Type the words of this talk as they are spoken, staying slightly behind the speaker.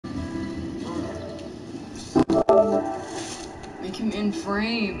Make him in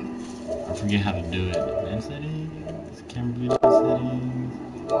frame. I forget how to do it. In settings? Camera video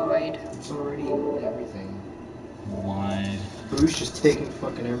settings? Wide. It's already everything. Wide. Bruce just taking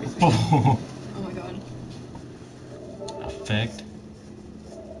fucking everything. Oh my god. Effect.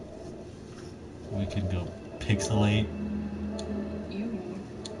 We could go pixelate. Ew.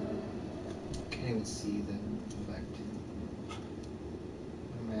 Can't even see the effect.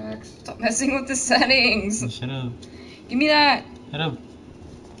 Max. Stop messing with the settings. Shut up. Give me that. Shut up.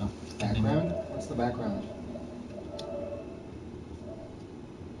 Oh, Background? What's the background?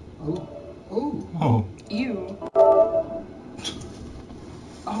 Oh. Oh. Oh. Ew.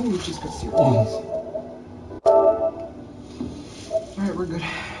 Oh, we just got serious. Alright, we're good.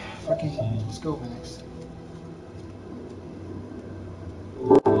 Fucking, let's go, Max.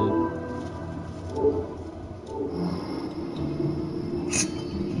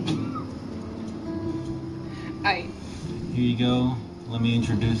 Aye. Here you go. Let me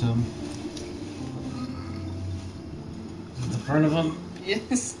introduce him. The front of him.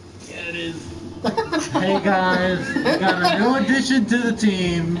 Yes. Yeah, it is. Hey guys, we got a new addition to the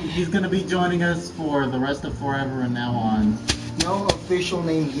team. He's gonna be joining us for the rest of forever and now on. No official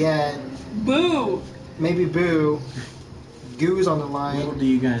name yet. Boo. Maybe Boo. Goo's on the Little line. do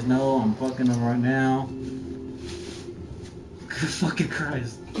you guys know, I'm fucking him right now. Fucking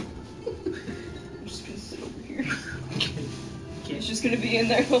Christ. I'm just gonna sit over here. It's just gonna be in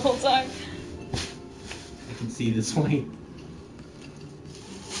there the whole time. I can see this way.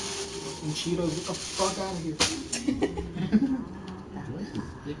 And Cheetos, get the fuck out of here.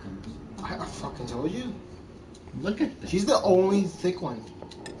 I fucking told you. Look at this. She's the only thick one.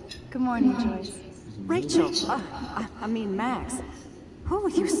 Good morning, Joyce. Rachel, I mean Max. Oh,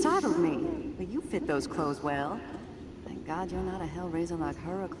 you startled me. But you fit those clothes well. Thank God you're not a hellraiser like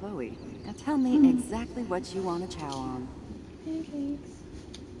her or Chloe. Now tell me exactly what you want to chow on. Pancakes.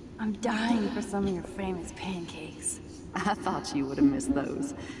 I'm dying for some of your famous pancakes. I thought you would have missed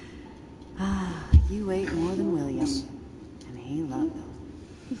those. Ah, you ate more than William. And he loved them.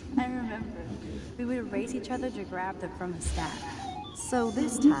 I remember. We would race each other to grab them from his stack. So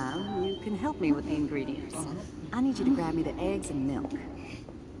this time, you can help me with the ingredients. I need you to grab me the eggs and milk.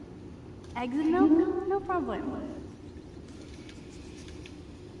 Eggs and milk? No problem.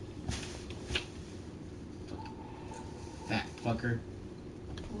 Fat fucker.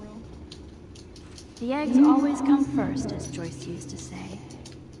 The eggs always come first, as Joyce used to say.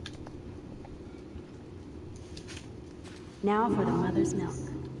 Now for the mother's milk.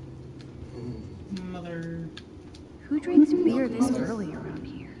 Mother. Who drinks beer this early around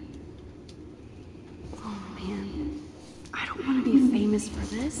here? Oh man, I don't want to be famous for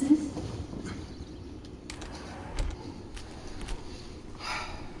this.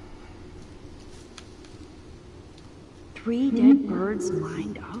 Three dead birds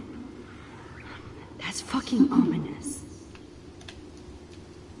lined up? That's fucking ominous.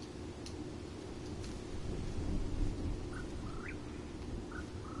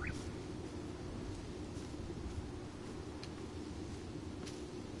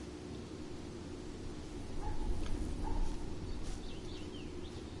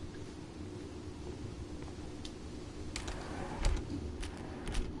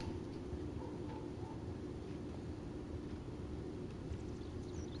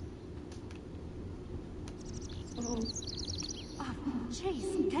 Chase,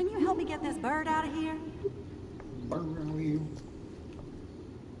 can you help me get this bird out of here? Bird around here.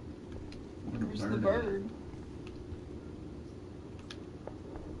 Where's the bird?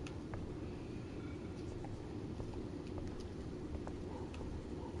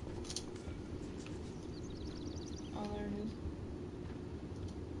 Oh, there it is.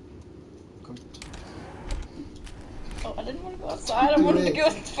 Come Oh, I didn't want to go outside. I wanted to go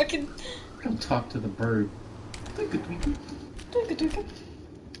fucking. Come talk to the bird.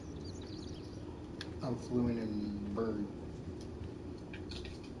 I'm fluent in bird.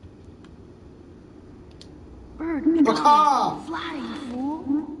 Bird, Ah! fly, you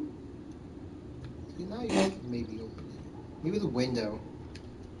fool. See, now you can maybe open it. Maybe the window.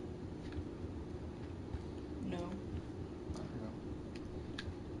 No. I don't know.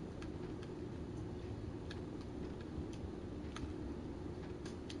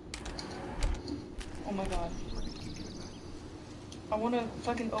 Oh my god. I want to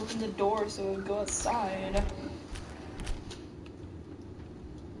fucking open the door so it would go outside.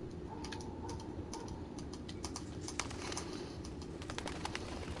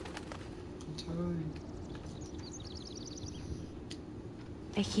 I'm tired.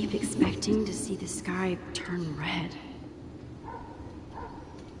 I keep expecting to see the sky turn red.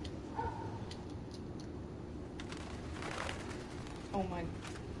 Oh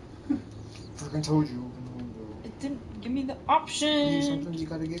my. Fucking told you, open the window. It didn't give me the Hey, option. sometimes you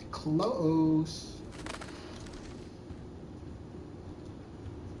gotta get close.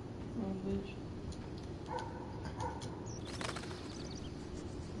 Oh, bitch.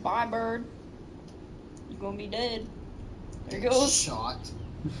 Bye, bird. You're gonna be dead. There he goes. Shot.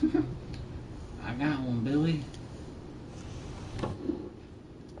 I got one, Billy.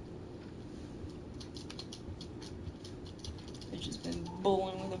 They've just been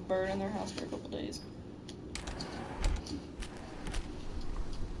bowling with a bird in their house for a couple days.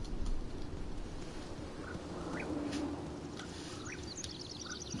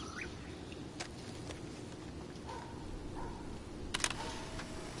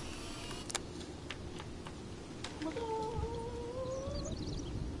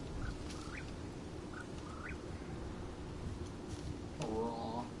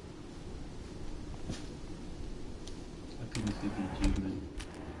 Raw. I couldn't see the achievement.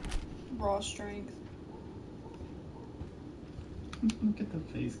 Raw strength. Look at the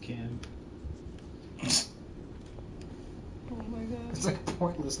face cam. Oh my god. It's like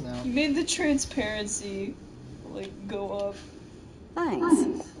pointless now. You made the transparency like go up.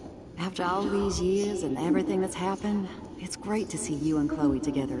 Thanks. After all these years and everything that's happened, it's great to see you and Chloe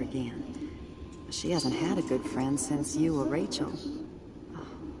together again. She hasn't had a good friend since you or Rachel. Oh,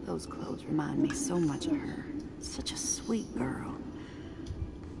 those clothes remind me so much of her. Such a sweet girl.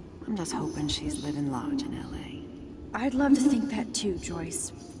 I'm just hoping she's living large in L.A. I'd love to think that too,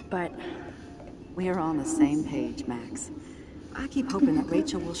 Joyce, but We're on the same page, Max. I keep hoping that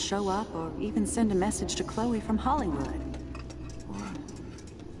Rachel will show up or even send a message to Chloe from Hollywood. Or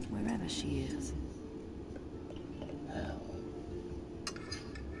wherever she is.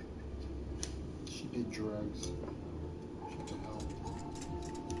 She did drugs. She took help.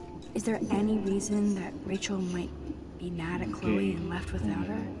 is there any reason that Rachel might be mad at Chloe and left without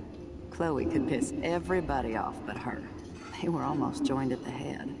her? Chloe could piss everybody off but her. They were almost joined at the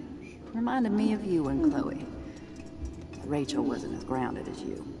head. Reminded me of you and Chloe. Rachel wasn't as grounded as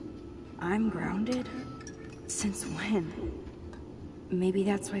you. I'm grounded? Since when? Maybe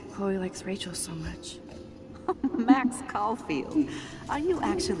that's why Chloe likes Rachel so much. Max Caulfield, are you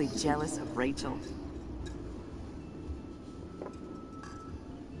actually jealous of Rachel?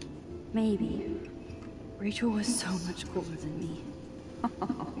 Maybe. Rachel was so much cooler than me.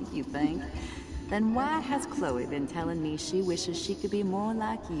 You think? Then why has Chloe been telling me she wishes she could be more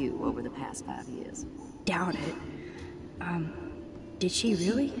like you over the past 5 years? Doubt it. Did she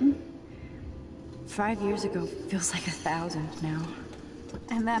really? 5 years ago feels like 1,000 now.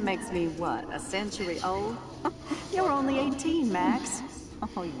 And that makes me what, a century old? You're only 18, Max.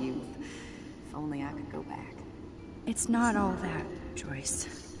 Oh, youth. If only I could go back. It's not all that,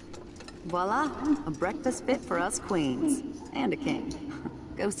 Joyce. Voila, a breakfast fit for us queens. And a king.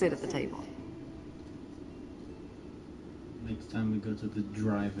 Go sit at the table. Next time we go to the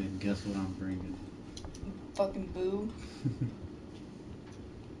drive-in, guess what I'm bringing? Fucking boo.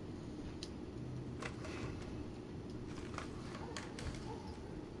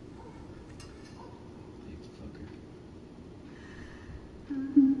 Big fucker.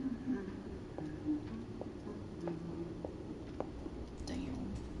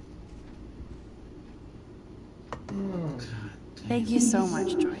 Damn. God damn. Thank you so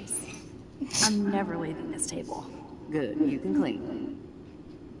much, Joyce. I'm never leaving this table. Good, you can clean.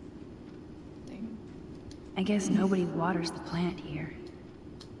 Damn. I guess nobody waters the plant here.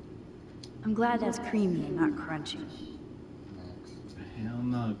 I'm glad that's creamy and not crunchy. Hell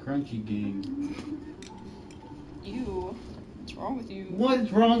no, Crunchy Gang. Ew. What's wrong with you?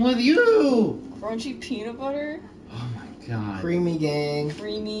 What's wrong with you? Crunchy peanut butter? Oh my god. Creamy gang.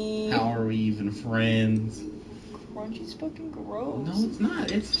 Creamy. How are we even friends? Crunchy's fucking gross. No, it's not.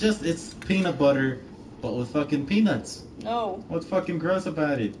 It's peanut butter, but with fucking peanuts. No. What's fucking gross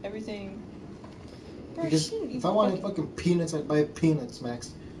about it? Everything. Bro, Because she didn't eat if I wanted fucking- fucking peanuts, I'd buy peanuts,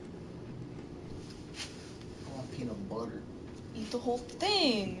 Max. I want peanut butter. Eat the whole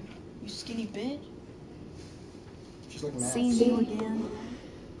thing. You skinny bitch. Just like Max. Seeing you again?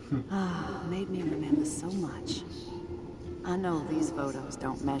 Ah, made me remember so much. I know these photos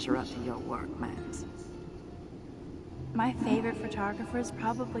don't measure up to your work, Max. My favorite photographers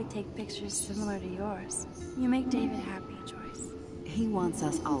probably take pictures similar to yours. You make David happy, Joyce. He wants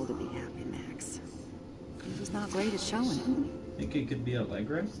us all to be happy, Max. He was not great at showing it. Think it could be a leg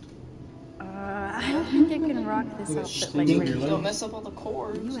rest? I don't think I can rock this Look at outfit Stinky. like Your Rachel. leg? Don't mess up all the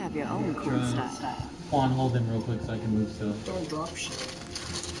cords. You have your own cool Try. style. Juan, hold him real quick so I can move still. Don't drop shit.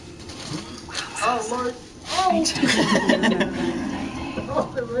 Oh, Lord. I totally remember.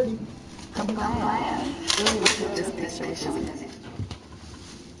 Oh, they're ready. I'm glad. Really look at this picture with his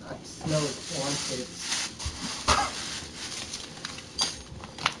No, one hits.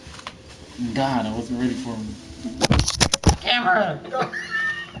 God, I wasn't ready for him. Camera! No.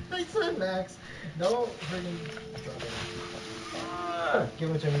 I said Max. Don't freaking drop it.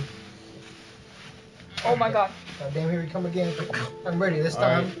 Give it to me. Oh my god. God damn, here we come again. I'm ready this All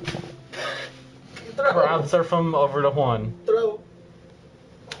time. right. Throw. Crowd surf him over to Juan. Throw.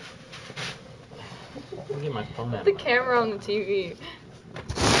 Let me get my phone out. The camera on the TV.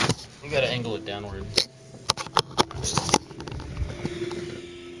 You gotta angle it downward.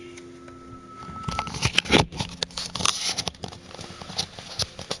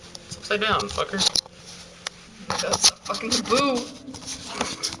 It's upside down, fucker. That's a fucking boo.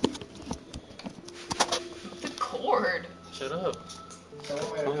 The cord. Shut up.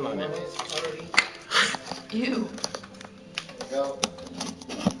 Come on, man. already. Ew. Go.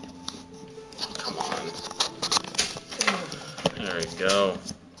 Come on. There we go.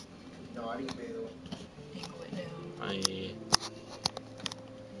 No, I didn't pay though. Angle it down.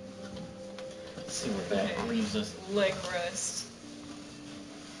 Let's see what that leaves us. Leg rest.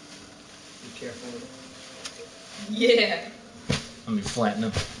 Be careful. Yeah. Let me flatten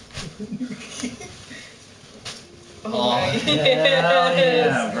him. Oh, hell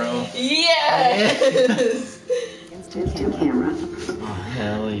yeah, bro. Yes. Instant camera. Oh,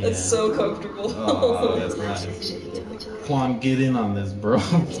 hell yeah. That's so comfortable. Oh, that's nice. Juan, get in on this, bro.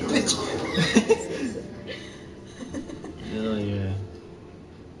 Hell yeah.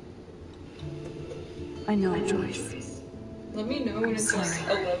 I know, Joyce. Let me know when it's like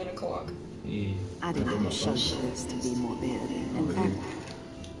Sorry. 11 o'clock. Yeah. I didn't show this to be morbid. In fact,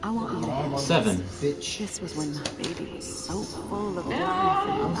 I want you to have 7. Bitch. This was when my baby was so full of No. life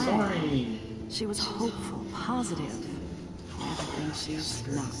I'm and life. sorry. She was hopeful, positive. Everything she's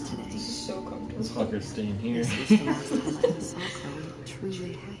not today. This is so comfortable. This fucker's staying here. This was the last time I ever saw Chloe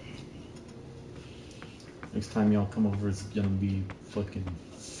truly happy. Next time y'all come over, it's gonna be fucking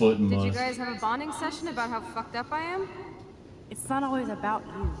foot and Did you must. guys have a bonding session about how fucked up I am? It's not always about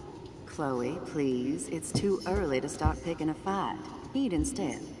you. Chloe, please. It's too early to start picking a fight. Eat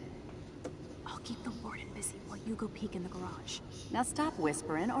instead. I'll keep the warden busy while you go peek in the garage. Now stop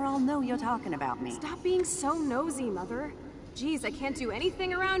whispering, or I'll know you're talking about me. Stop being so nosy, Mother. Jeez, I can't do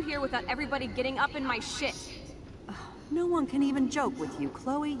anything around here without everybody getting up in my shit. No one can even joke with you,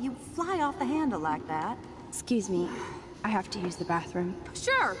 Chloe. You fly off the handle like that. Excuse me. I have to use the bathroom.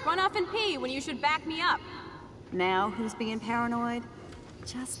 Sure, run off and pee when you should back me up. Now who's being paranoid?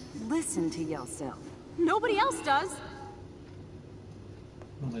 Just listen to yourself. Nobody else does.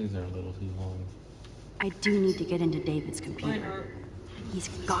 My legs are a little too long. I do need to get into David's Mine computer. hurt. He's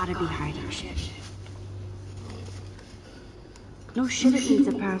gotta be hiding shit. No shit, it needs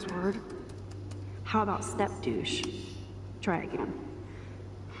a password. How about step douche? Try again.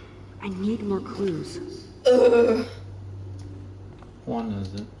 I need more clues. Juan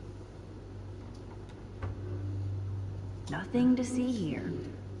knows it. Nothing to see here.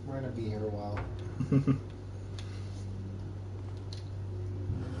 We're gonna be here a while.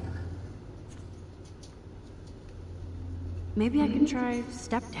 Maybe I can try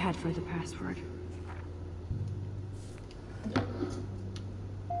stepdad for the password.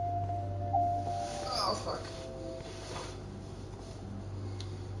 Oh fuck.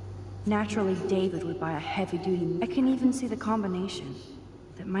 Naturally, David would buy a heavy-duty. I can even see the combination.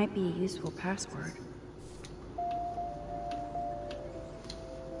 That might be a useful password.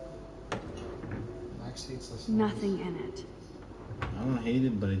 Max hates this. Nothing in it. I don't hate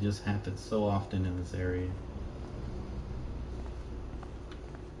it, but it just happens so often in this area.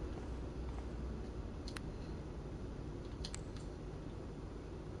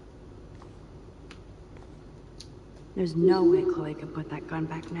 There's no way Chloe could put that gun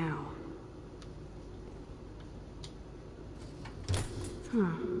back now. Huh.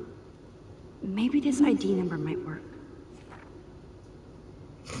 Maybe this ID number might work.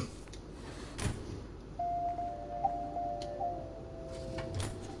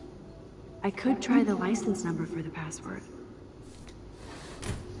 I could try the license number for the password.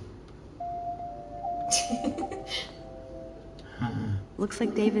 Looks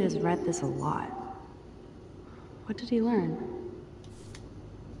like David has read this a lot. What did he learn?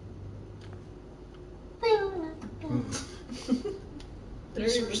 Did I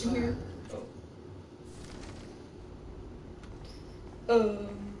read here? Oh.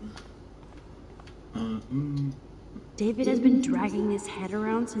 David has been dragging his head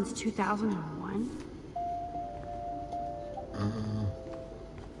around since 2001?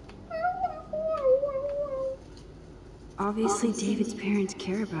 Obviously, David's parents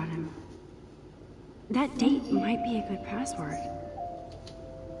care about him. That date might be a good password.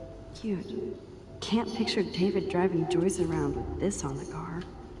 Cute. Can't picture David driving Joyce around with this on the car.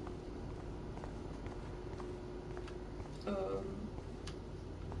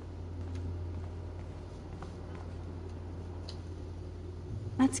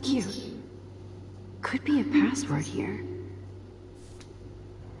 That's cute. Could be a password here.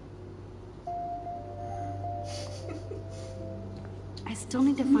 I still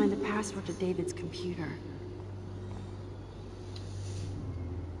need to find the password to David's computer.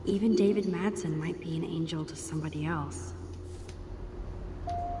 Even David Madsen might be an angel to somebody else.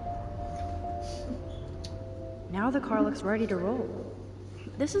 Now the car looks ready to roll.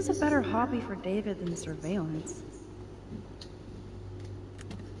 This is a better hobby for David than surveillance.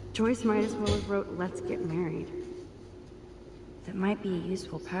 Joyce might as well have wrote, "Let's get married." That might be a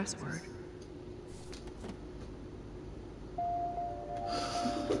useful password.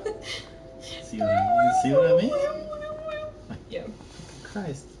 See what I mean? Yeah.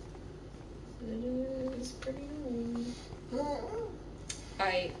 Christ. It is pretty annoying.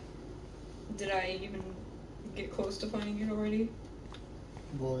 Did I even get close to finding it already?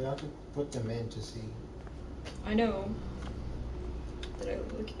 Well, you have to put them in to see. I know. Did I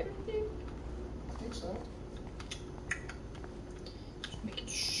look at everything? I think so. Just making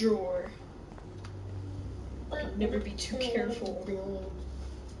sure. I'd never be too careful.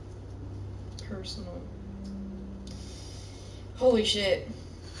 Personal. Holy shit.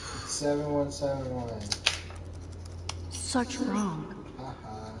 7171. Such wrong.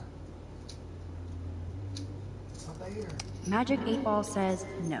 Haha. It's not there. Magic 8 Ball says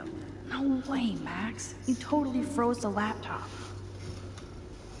no. No way, Max. You totally froze the laptop.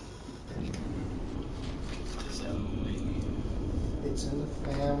 It's in the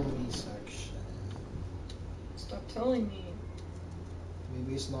family section. Stop telling me.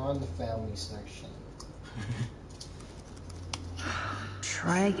 Maybe it's not in the family section.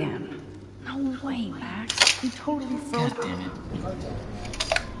 Try again. No way, Max. You totally froze. God damn it. God damn it, Max.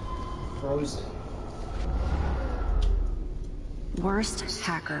 Frozen. Worst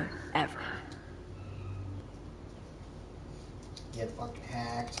hacker ever. Get fucking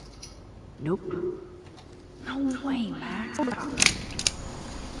hacked. Nope. No way, Max.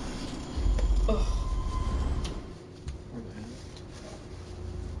 Ugh.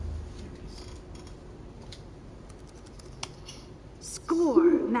 Score!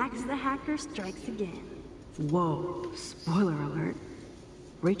 Max the hacker strikes again. Whoa, spoiler alert.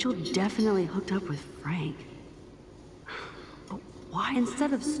 Rachel definitely hooked up with Frank. But why,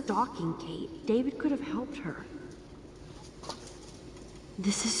 instead of stalking Kate, David could have helped her?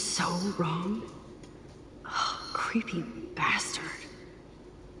 This is so wrong. Oh, creepy bastard.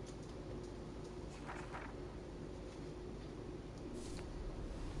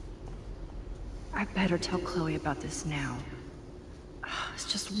 I better tell Chloe about this now.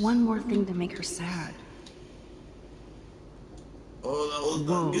 It's just one more thing to make her sad. Oh, that was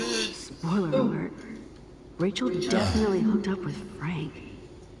Whoa, not good. spoiler alert. Rachel definitely hooked up with Frank.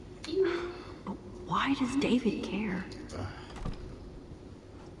 But why does David care?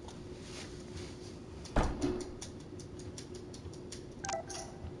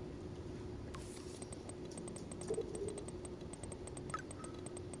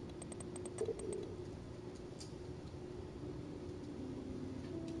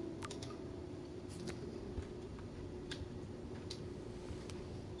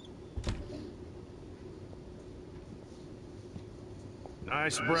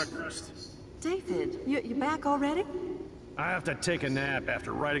 Nice breakfast. David, you back already? I have to take a nap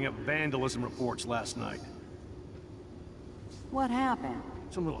after writing up vandalism reports last night. What happened?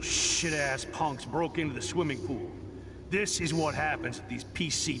 Some little shit-ass punks broke into the swimming pool. This is what happens at these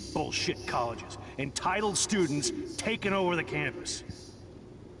PC bullshit colleges. Entitled students taking over the campus.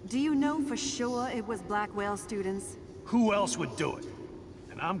 Do you know for sure it was Blackwell students? Who else would do it?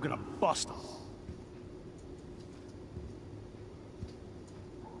 And I'm gonna bust them.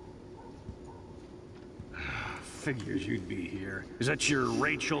 Figures you'd be here. Is that your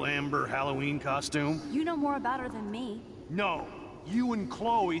Rachel Amber Halloween costume? You know more about her than me. No. You and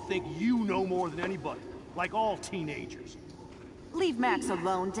Chloe think you know more than anybody. Like all teenagers. Leave Max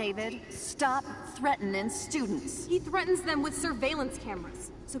alone, David. Stop threatening students. He threatens them with surveillance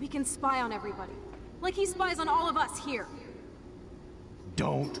cameras, so he can spy on everybody. Like he spies on all of us here.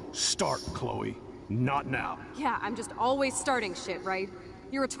 Don't start, Chloe. Not now. Yeah, I'm just always starting shit, right?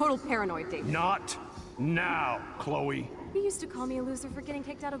 You're a total paranoid, David. Not now, Chloe. You used to call me a loser for getting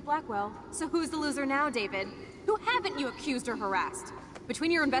kicked out of Blackwell. So who's the loser now, David? Who haven't you accused or harassed?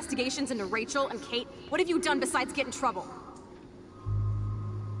 Between your investigations into Rachel and Kate, what have you done besides get in trouble?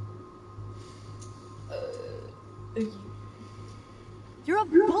 You're a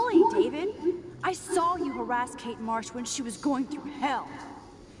bully, David. I saw you harass Kate Marsh when she was going through hell.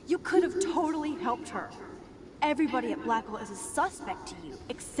 You could have totally helped her. Everybody at Blackwell is a suspect to you,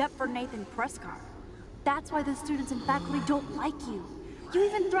 except for Nathan Prescott. That's why the students and faculty don't like you. You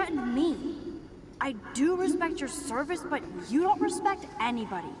even threatened me. I do respect your service, but you don't respect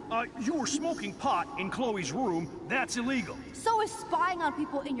anybody. You were smoking pot in Chloe's room. That's illegal. So is spying on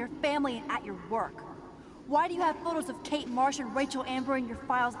people in your family and at your work. Why do you have photos of Kate Marsh and Rachel Amber in your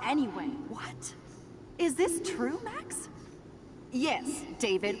files anyway? What? Is this true, Max? Yes,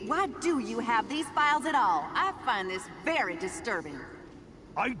 David. Why do you have these files at all? I find this very disturbing.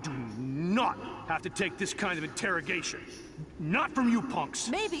 I do not have to take this kind of interrogation. Not from you punks.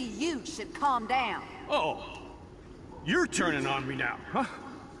 Maybe you should calm down. Oh, you're turning on me now, huh?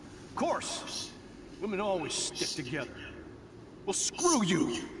 Of course. Women always stick together. Well, screw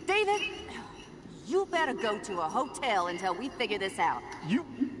you. David, you better go to a hotel until we figure this out. You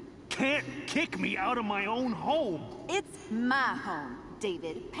can't kick me out of my own home. It's my home,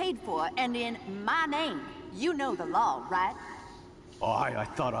 David. Paid for and in my name. You know the law, right? Oh, I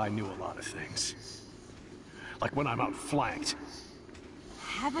thought I knew a lot of things. Like when I'm outflanked.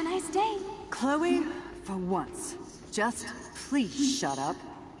 Have a nice day. Chloe, for once, just please shut up.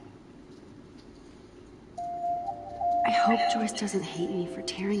 I hope Joyce doesn't hate me for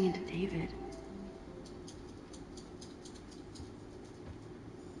tearing into David.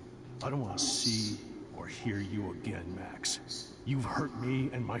 I don't want to see or hear you again, Max. You've hurt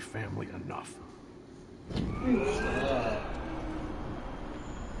me and my family enough.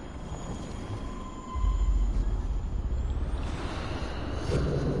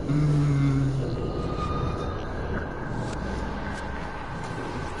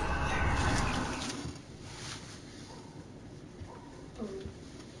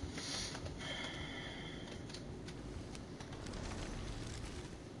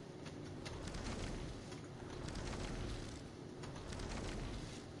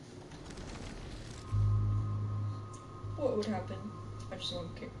 What would happen? I'm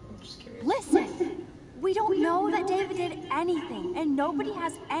just curious. Listen! We don't know that David did anything, and nobody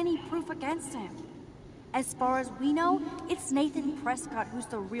has any proof against him. As far as we know, it's Nathan Prescott who's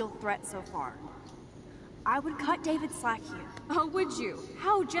the real threat so far. I would cut David slack here. Oh, would you?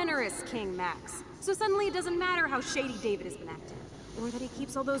 How generous, King Max. So suddenly it doesn't matter how shady David has been acting. Or that he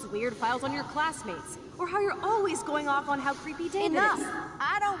keeps all those weird files on your classmates. Or how you're always going off on how creepy David Enough! is.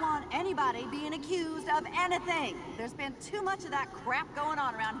 I don't want anybody being accused of anything. There's been too much of that crap going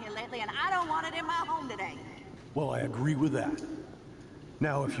on around here lately, and I don't want it in my home today. Well, I agree with that.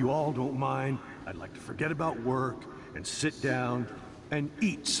 Now, if you all don't mind, I'd like to forget about work and sit down and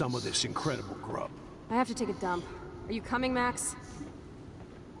eat some of this incredible grub. I have to take a dump. Are you coming, Max?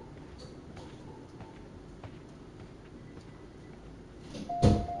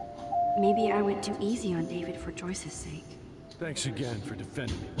 Maybe I went too easy on David for Joyce's sake. Thanks again for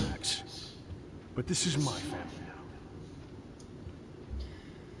defending me, Max. But this is my family now.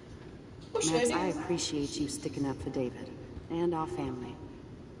 What should Max, I I do? appreciate you sticking up for David and our family.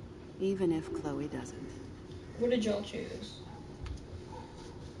 Even if Chloe doesn't. What did y'all choose?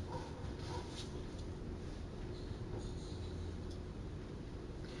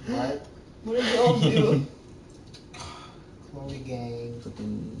 What? What did y'all do? Chloe gang.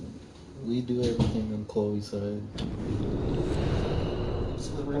 Fucking, we do everything on Chloe's side. So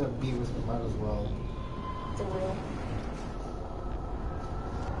we're gonna be with her, might as well. For real.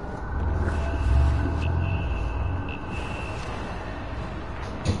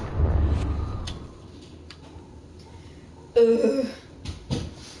 Ugh.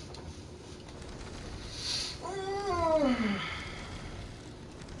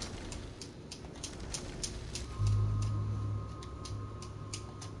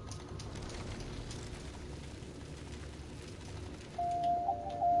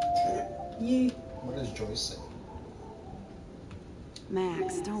 Yeah. What does Joyce say?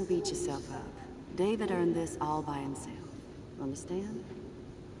 Max, don't beat yourself up. David earned this all by himself. Understand?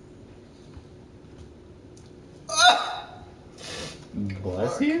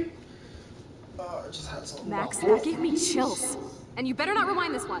 Bless you? I just had some. Max, that gave me chills. And you better not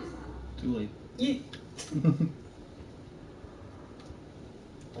rewind this one. Too late. Yeah.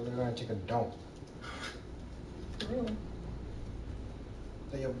 Oh, they're gonna take a dump. For real.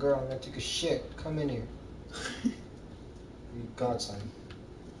 Hey, yo, girl, I'm gonna take a shit. Come in here. You godson.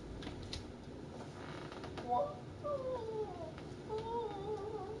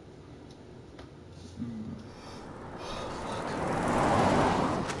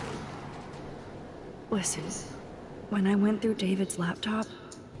 Listen, when I went through David's laptop,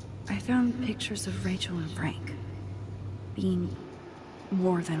 I found pictures of Rachel and Frank being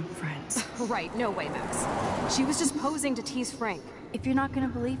more than friends. Right, no way, Max. She was just posing to tease Frank. If you're not gonna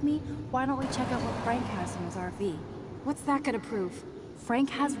believe me, why don't we check out what Frank has in his RV? What's that gonna prove? Frank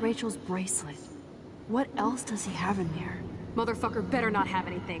has Rachel's bracelet. What else does he have in there? Motherfucker better not have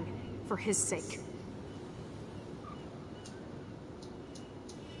anything. For his sake.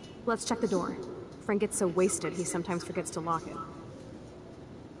 Let's check the door. Frank gets so wasted, he sometimes forgets to lock it.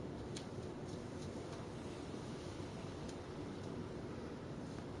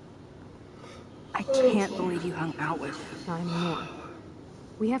 I can't believe you hung out with him. Not anymore.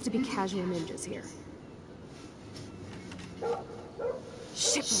 We have to be casual ninjas here.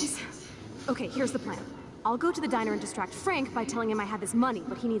 Shit balls. Okay, here's the plan. I'll go to the diner and distract Frank by telling him I have his money,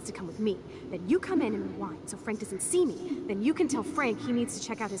 but he needs to come with me. Then you come in and rewind, so Frank doesn't see me. Then you can tell Frank he needs to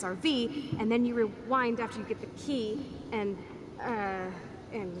check out his RV, and then you rewind after you get the key, and...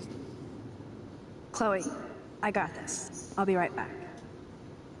 Chloe, I got this. I'll be right back.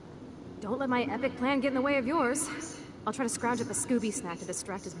 Don't let my epic plan get in the way of yours. I'll try to scrounge up a Scooby snack to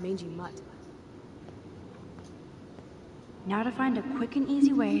distract his mangy mutt. Now to find a quick and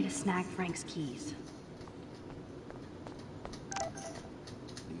easy way to snag Frank's keys.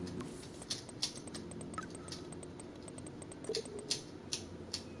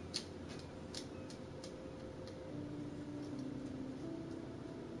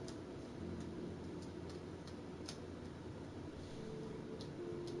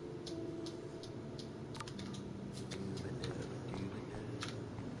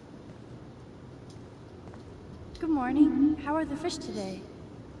 Good morning. How are the fish today?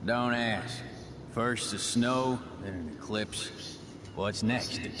 Don't ask. First the snow, then an eclipse. What's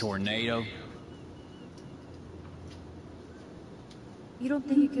next, a tornado? You don't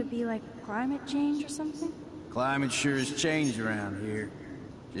think it could be like climate change or something? Climate sure has changed around here.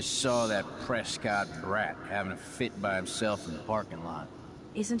 Just saw that Prescott brat having a fit by himself in the parking lot.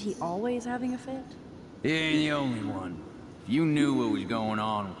 Isn't he always having a fit? He ain't the only one. If you knew what was going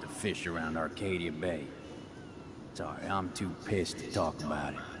on with the fish around Arcadia Bay. Sorry, I'm too pissed to talk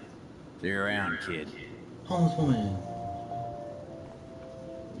about it. See you around, kid. Homeless woman.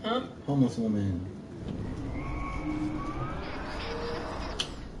 Huh? Homeless woman.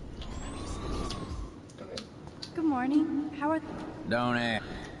 Okay. Good morning. How are... Don't ask.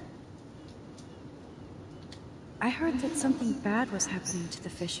 I heard that something bad was happening to the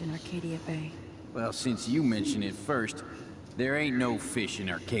fish in Arcadia Bay. Well, since you mentioned it first, there ain't no fish in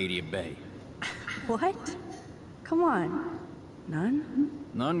Arcadia Bay. What? Come on. None?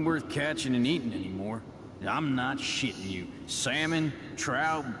 None worth catching and eating anymore. I'm not shitting you. Salmon,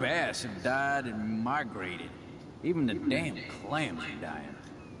 trout, bass have died and migrated. Even the damn clams are dying.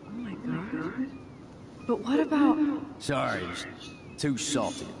 Oh my god. But what about... Sorry, it's too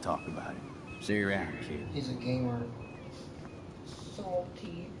salty to talk about it. See you around, kid. He's a gamer.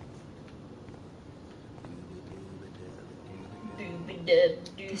 Salty.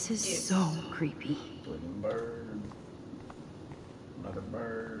 This is so creepy. Little bird. Another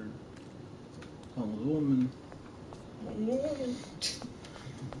bird. Homeless woman.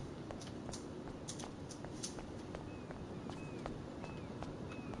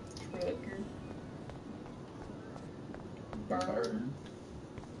 Trucker. Bird.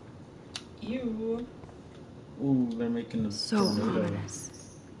 You. Ooh, they're making the So tornado. ominous.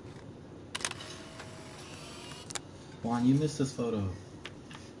 Juan, you missed this photo.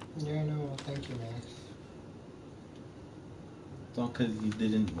 Yeah, no, thank you, Max. It's all because you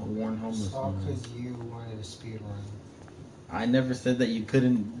didn't warn homeless It's all women. because you wanted a speed run. I never said that you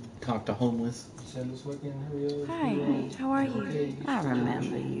couldn't talk to homeless. You said let's work in hurry up. Hi, how are you? Okay. I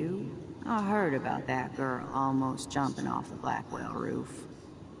remember you. I heard about that girl almost jumping off the Blackwell roof.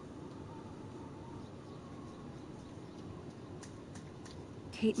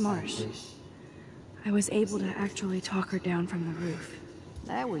 Kate Marsh. I was able to actually talk her down from the roof.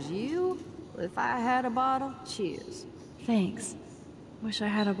 That was you? If I had a bottle, cheers. Thanks. Wish I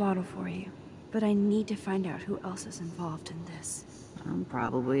had a bottle for you. But I need to find out who else is involved in this. I'm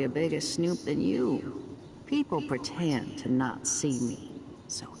probably a bigger snoop than you. People pretend to not see me,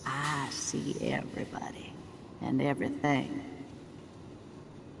 so I see everybody and everything.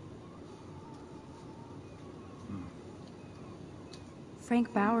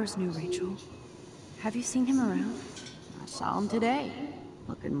 Frank Bowers knew Rachel. Have you seen him around? I saw him today,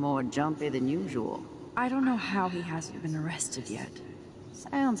 looking more jumpy than usual. I don't know how he hasn't been arrested yet.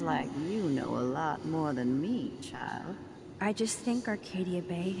 Sounds like you know a lot more than me, child. I just think Arcadia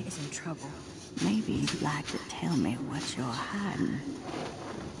Bay is in trouble. Maybe you'd like to tell me what you're hiding.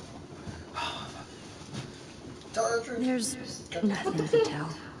 Tell the truth. There's nothing to tell.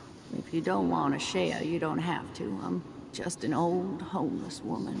 If you don't want to share, you don't have to. I'm Just an old homeless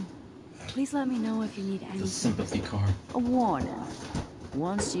woman. Please let me know if you need It's a anything. sympathy card. A warning.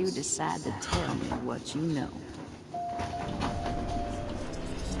 Once you decide to tell me what you know.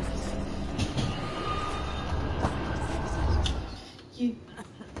 You.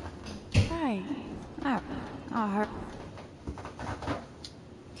 Hi. I heard.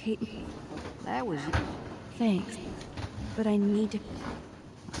 Kate, That was you. thanks. But I need to.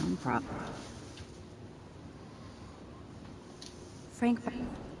 I'm proud. Frank,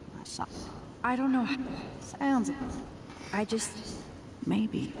 I saw. I don't know. Sounds. I just.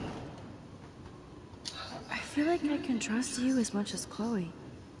 Maybe. I feel like I can trust you as much as Chloe.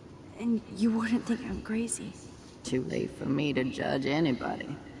 And you wouldn't think I'm crazy. Too late for me to judge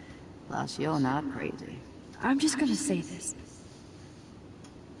anybody. Plus, you're not crazy. I'm just gonna say this.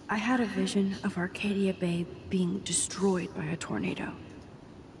 I had a vision of Arcadia Bay being destroyed by a tornado.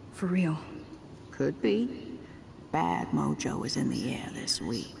 For real. Could be. Bad mojo is in the air this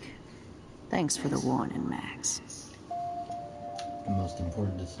week. Thanks for the warning, Max. The most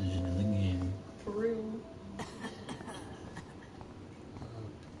important decision in the game. For real.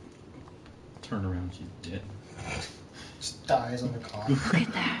 Turn around, she's dead. Just dies on the car. Look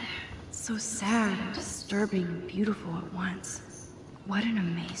at that. So sad and disturbing and beautiful at once. What an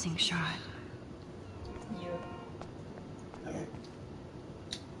amazing shot. Yeah.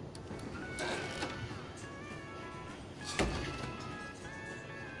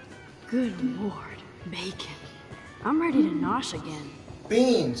 Good lord. Bacon. I'm ready to nosh again.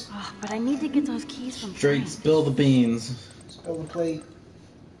 Beans! Oh, but I need to get those keys from Drake, Frank. spill the beans. Spill the plate.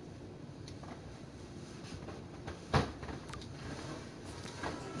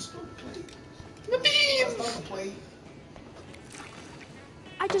 Spill the plate. The beans! That's not the plate.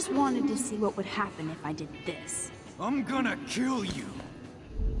 I just wanted to see what would happen if I did this. I'm gonna kill you.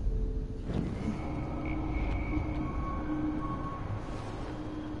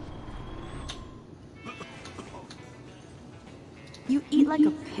 You eat like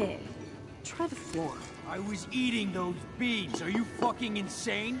a pig. Try the floor. I was eating those beans. Are you fucking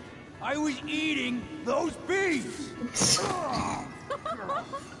insane? I was eating those beans!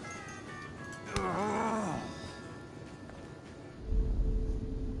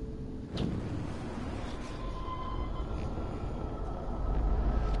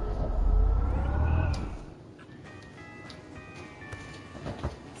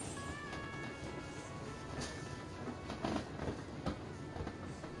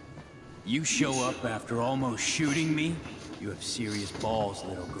 You show up after almost shooting me? You have serious balls,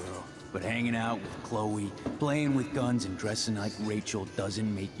 little girl. But hanging out with Chloe, playing with guns and dressing like Rachel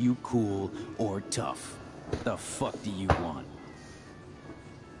doesn't make you cool or tough. The fuck do you want?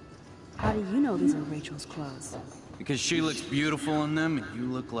 How do you know these are Rachel's clothes? Because she looks beautiful in them and you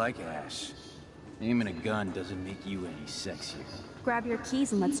look like ass. Aiming a gun doesn't make you any sexier. Grab your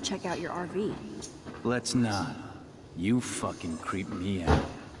keys and let's check out your RV. Let's not. You fucking creep me out.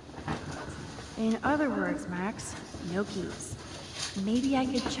 In other words, Max, no keys. Maybe I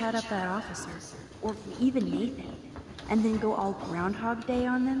could chat up that officer, or even Nathan, and then go all Groundhog Day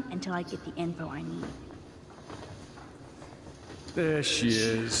on them until I get the info I need. There she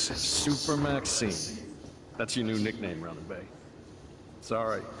is, Super Maxine. That's your new nickname around the bay. It's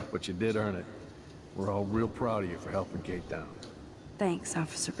alright, but you did earn it. We're all real proud of you for helping Kate down. Thanks,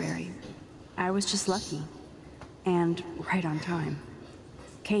 Officer Barry. I was just lucky. And right on time.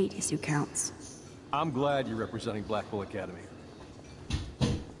 Kate is who counts. I'm glad you're representing Blackpool Academy.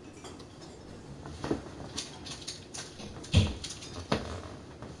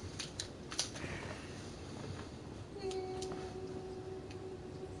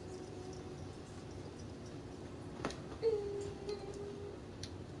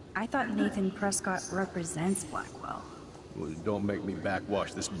 I thought Nathan Prescott represents Blackwell. Well, don't make me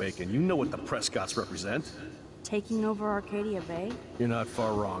backwash this bacon. You know what the Prescotts represent. Taking over Arcadia Bay? You're not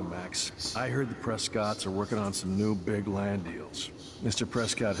far wrong, Max. I heard the Prescotts are working on some new big land deals. Mr.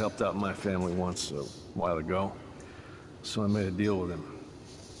 Prescott helped out my family once, a while ago. So I made a deal with him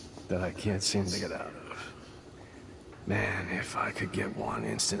that I can't seem to get out of. Man, if I could get one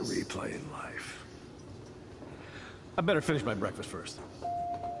instant replay in life. I better finish my breakfast first.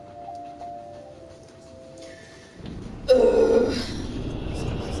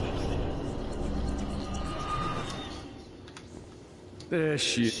 There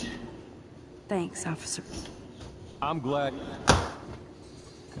she is. Thanks, Officer. I'm glad.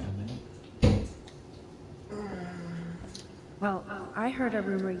 Well, I heard a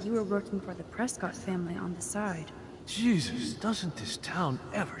rumor you were working for the Prescott family on the side. Jesus, doesn't this town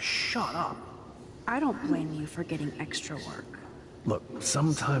ever shut up? I don't blame you for getting extra work. Look,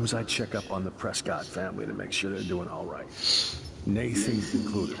 sometimes I check up on the Prescott family to make sure they're doing all right. Nathan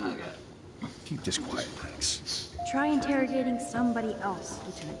included. Keep this quiet, thanks. Try interrogating somebody else,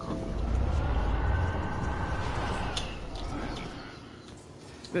 Lieutenant Caulfield.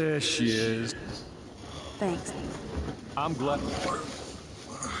 There she is. Thanks. I'm glad.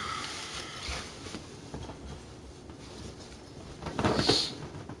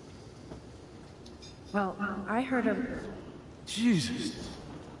 Well, I heard of... Jesus.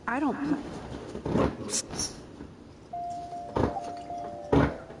 I don't...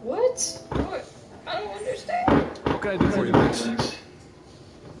 What? What? I don't understand. What can I do for you, Max?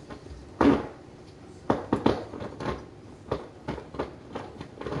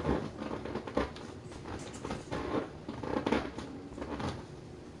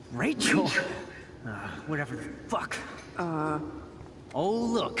 Rachel? Whatever the fuck. Oh,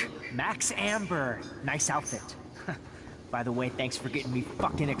 look. Max Amber. Nice outfit. By the way, thanks for getting me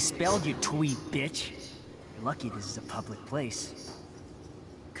fucking expelled, you tweed bitch. You're lucky this is a public place.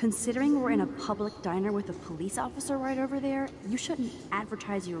 Considering we're in a public diner with a police officer right over there, you shouldn't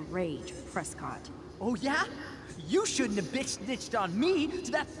advertise your rage, Prescott. Oh, yeah? You shouldn't have bitch snitched on me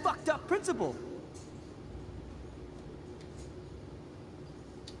to that fucked up principal.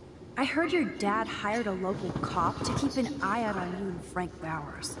 I heard your dad hired a local cop to keep an eye out on you and Frank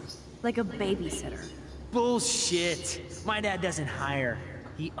Bowers. Like a babysitter. Bullshit. My dad doesn't hire.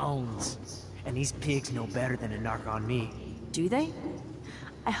 He owns. And these pigs know better than to narc on me. Do they?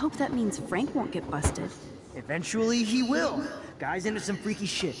 I hope that means Frank won't get busted. Eventually he will. Guy's into some freaky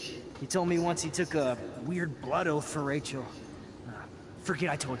shit. He told me once he took a weird blood oath for Rachel. Forget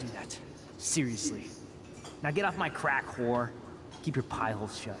I told you that. Seriously. Now get off my crack, whore. Keep your pie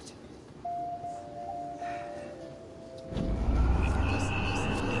holes shut.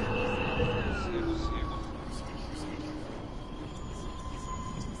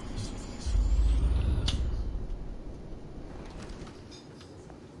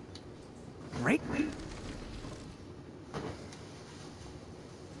 Right?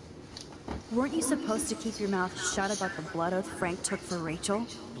 Weren't you supposed to keep your mouth shut about the blood oath Frank took for Rachel?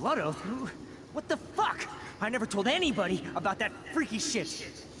 Blood oath? What the fuck? I never told anybody about that freaky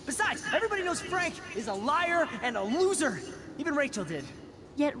shit. Besides, everybody knows Frank is a liar and a loser. Even Rachel did.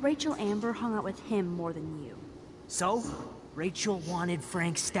 Yet Rachel Amber hung out with him more than you. So, Rachel wanted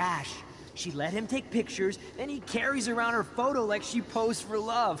Frank's stash. She let him take pictures, and he carries around her photo like she posed for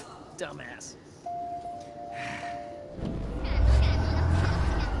love. Dumbass.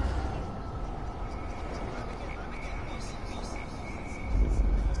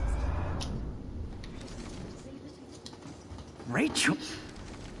 Rachel?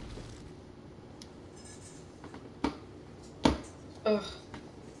 Ugh.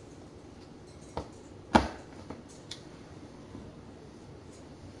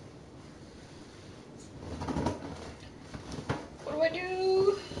 What do I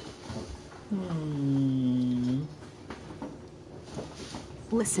do?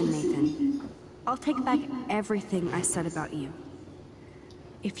 Listen, Nathan. I'll take back everything I said about you.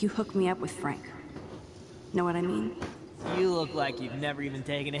 If you hook me up with Frank. Know what I mean? You look like you've never even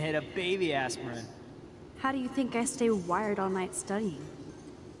taken a hit of baby aspirin. How do you think I stay wired all night studying?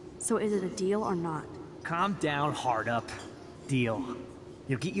 So is it a deal or not? Calm down, hard up. Deal.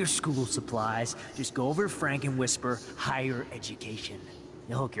 You'll get your school supplies, just go over to Frank and whisper, higher education.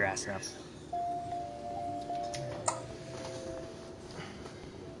 He'll hook your ass up.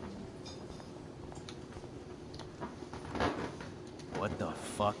 What the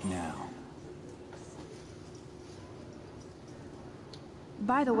fuck now?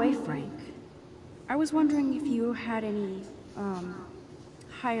 By the way, Frank, I was wondering if you had any,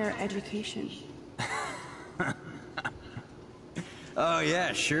 higher education. Oh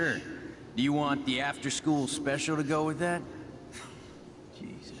yeah, sure. Do you want the after-school special to go with that?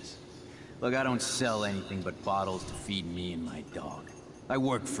 Jesus. Look, I don't sell anything but bottles to feed me and my dog. I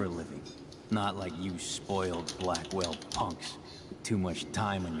work for a living. Not like you spoiled Blackwell punks with too much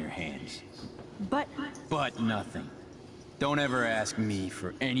time on your hands. But Nothing. Don't ever ask me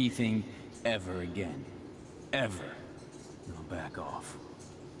for anything ever again. Ever. Now back off.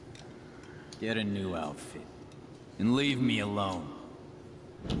 Get a new outfit. And leave me alone.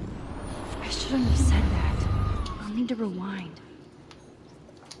 I shouldn't have said that. I'll need to rewind.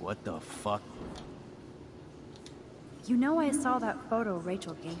 What the fuck? You know I saw that photo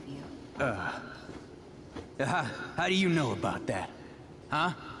Rachel gave you. How do you know about that?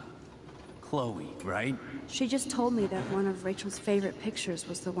 Huh? Chloe, right? She just told me that one of Rachel's favorite pictures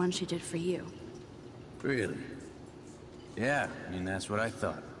was the one she did for you. Really? Yeah, I mean, that's what I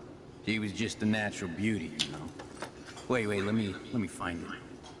thought. She was just a natural beauty, you know? Wait, let me find it.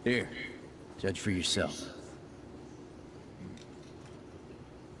 Here, judge for yourself.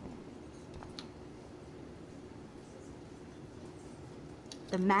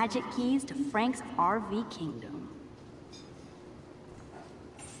 The magic keys to Frank's RV kingdom.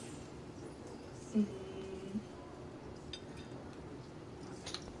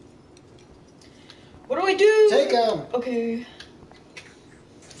 What do I do? Take them. Okay.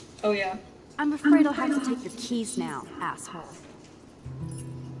 Oh yeah. I'm afraid I'll have to take your keys now, asshole.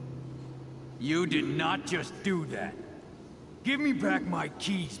 You did not just do that. Give me back my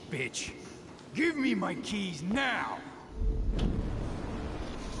keys, bitch. Give me my keys now.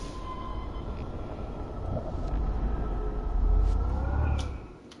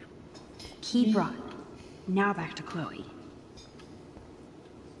 Key brought. Now back to Chloe.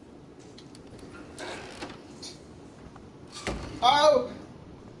 Oh!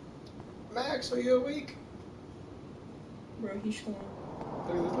 Max, are you awake? Bro, he's showing.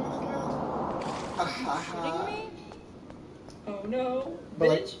 Look at this. Kidding me? Oh no, But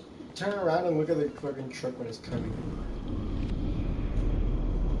like, bitch. turn around and look at the fucking truck when it's coming.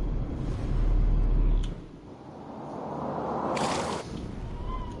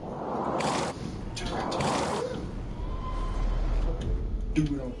 Do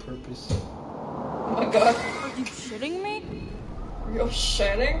it on purpose. Oh my god. Are you shitting me? You're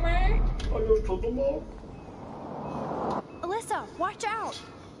shitting me? I just took them off. Alyssa, watch out!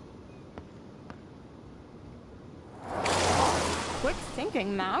 Quit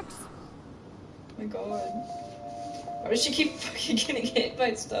thinking, Max. Oh my god. Why does she keep fucking getting hit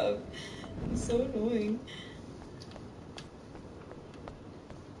by stuff? It's so annoying.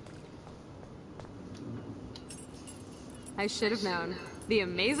 I should have known. The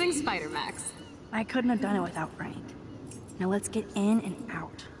amazing Spider-Max. I couldn't have done it without Frank. Now let's get in and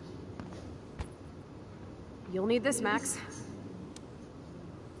out. You'll need this, Max.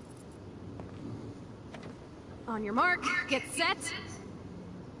 On your mark, get set.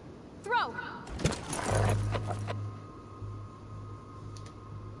 Throw!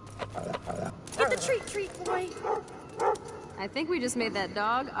 Get the treat, boy! I think we just made that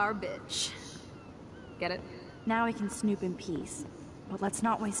dog our bitch. Get it? Now we can snoop in peace. But let's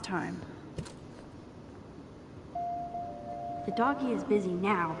not waste time. The doggy is busy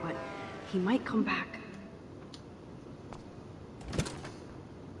now, but he might come back.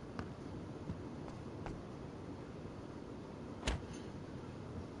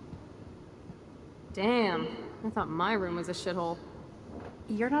 Damn, I thought my room was a shithole.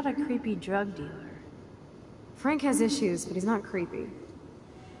 You're not a creepy drug dealer. Frank has issues, but he's not creepy.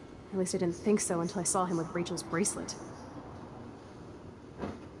 At least I didn't think so until I saw him with Rachel's bracelet.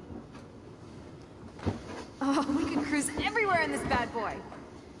 Oh, we could cruise everywhere in this bad boy!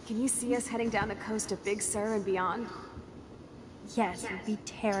 Can you see us heading down the coast to Big Sur and beyond? Yes, you'd be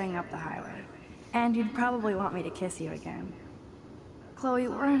tearing up the highway. And you'd probably want me to kiss you again. Chloe,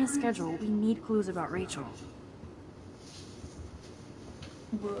 we're on a schedule. We need clues about Rachel.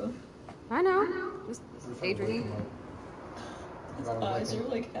 Bruh. I know. Just daydreaming. His eyes are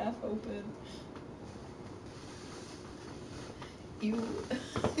like half open. You.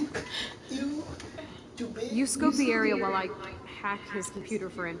 You. Too big. You scope the area while I hack his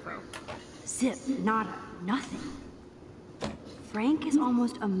computer for info. Zip, nada, nothing. Frank is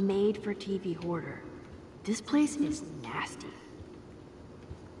almost a made-for-TV hoarder. This place is nasty.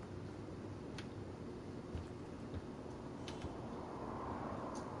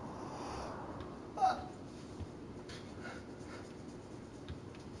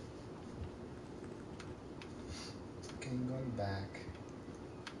 Okay, I'm going back.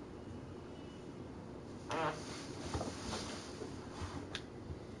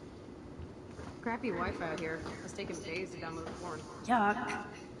 Crappy Wi-Fi out here. It's taking days to download porn. Yuck.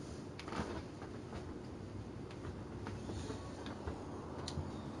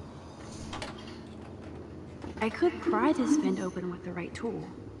 I could pry this vent open with the right tool.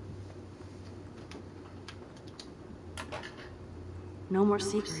 No more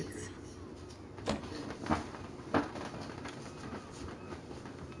secrets.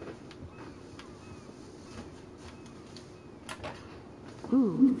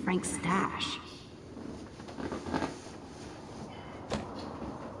 Ooh, Frank's stash.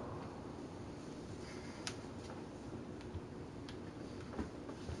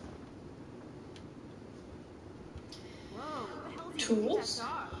 Tools?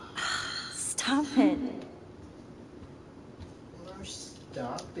 Stop it. Oh,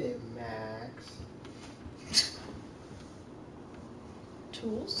 stop it, Max.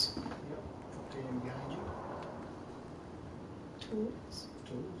 Tools? Yep. Rotating behind you. Tools?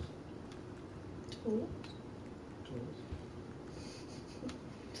 Tools. Tools? Tools.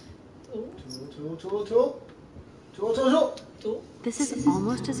 Tool? This is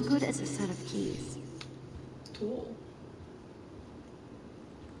almost as good as a set of keys. Tool.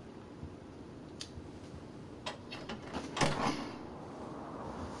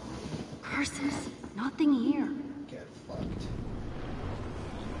 Curses, nothing here. Get fucked.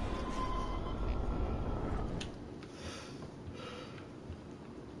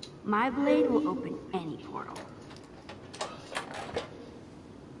 My blade will open any portal.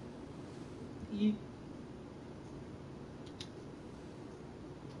 Yeet.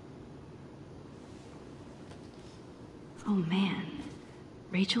 Oh man,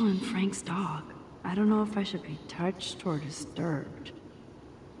 Rachel and Frank's dog. I don't know if I should be touched or disturbed.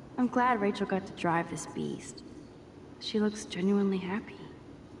 I'm glad Rachel got to drive this beast. She looks genuinely happy.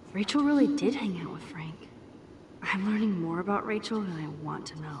 Rachel really did hang out with Frank. I'm learning more about Rachel than I want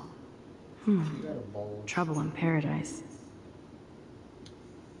to know. You got a bulge. Trouble in paradise.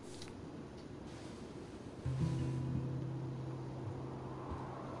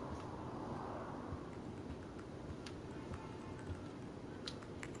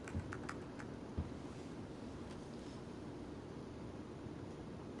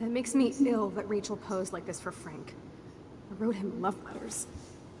 That makes me ill that Rachel posed like this for Frank. I wrote him love letters.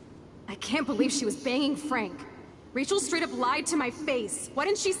 I can't believe she was banging Frank. Rachel straight up lied to my face. Why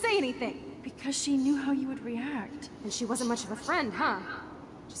didn't she say anything? Because she knew how you would react. And she wasn't much of a friend, huh?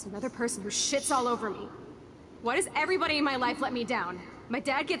 Just another person who shits all over me. Why does everybody in my life let me down? My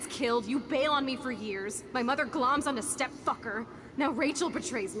dad gets killed, you bail on me for years, my mother gloms on a step-fucker, now Rachel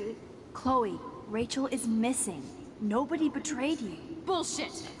betrays me. Chloe, Rachel is missing. Nobody betrayed you.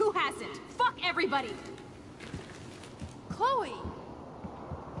 Bullshit! Who hasn't? Fuck everybody! Chloe!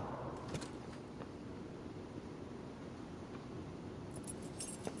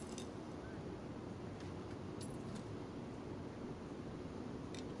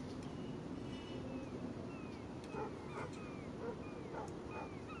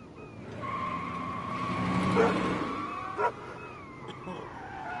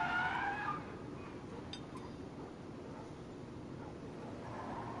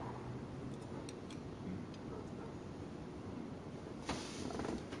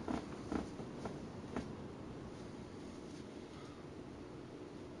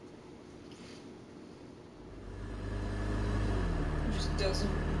 Doesn't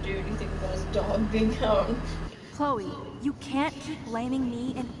do anything about his dog being out. Chloe, you can't keep blaming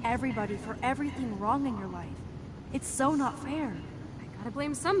me and everybody for everything wrong in your life. It's so not fair. I gotta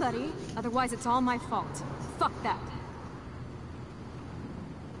blame somebody, otherwise it's all my fault. Fuck that.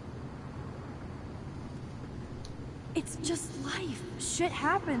 It's just life. Shit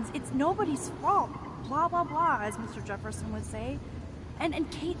happens. It's nobody's fault. Blah, blah, blah, as Mr. Jefferson would say. And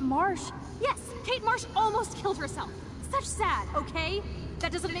Kate Marsh. Yes, Kate Marsh almost killed herself. Such sad, okay?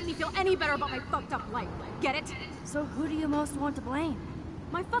 That doesn't make me feel any better about my fucked up life. Get it? So who do you most want to blame?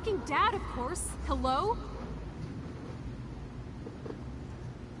 My fucking dad, of course. Hello?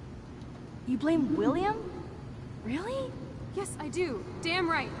 You blame William? Really? Yes, I do. Damn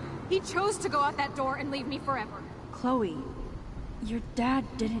right. He chose to go out that door and leave me forever. Chloe, your dad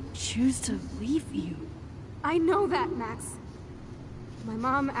didn't choose to leave you. I know that, Max. My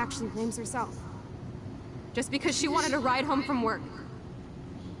mom actually blames herself. Just because she wanted a ride home from work.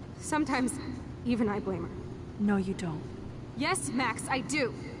 Sometimes, even I blame her. No, you don't. Yes, Max, I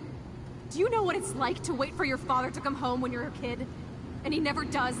do. Do you know what it's like to wait for your father to come home when you're a kid? And he never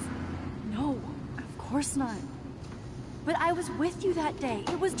does? No, of course not. But I was with you that day.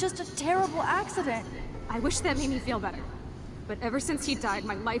 It was just a terrible accident. I wish that made me feel better. But ever since he died,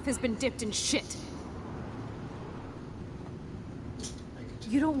 my life has been dipped in shit.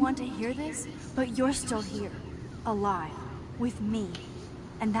 You don't want to hear this, but you're still here. Alive. With me.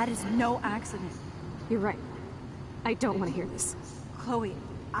 And that is no accident. You're right. I don't want to hear this. Chloe,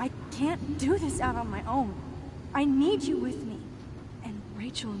 I can't do this out on my own. I need you with me. And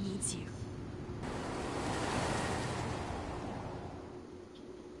Rachel needs you.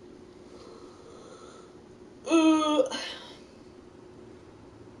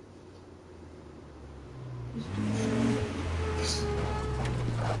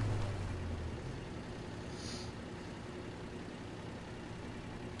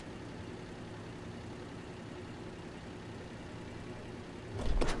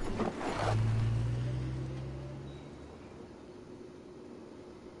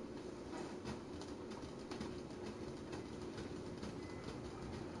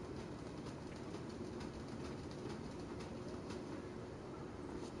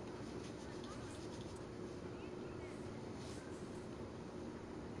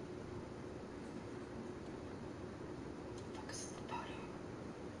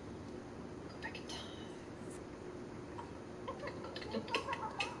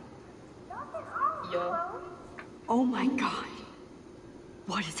 Oh my god.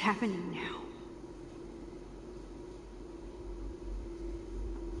 What is happening now?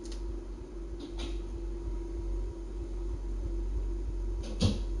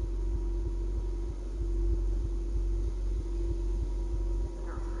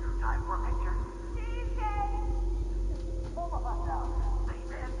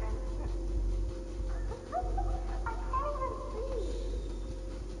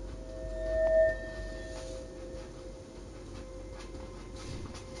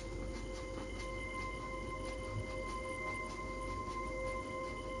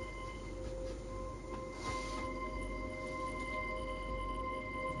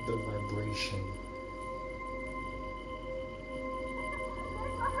 The vibration.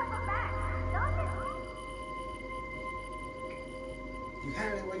 You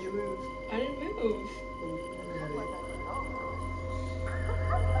had it when you moved. I didn't move.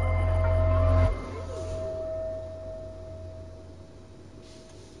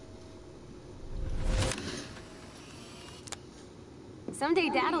 Someday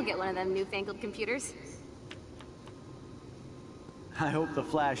Dad'll get one of them newfangled computers. I hope the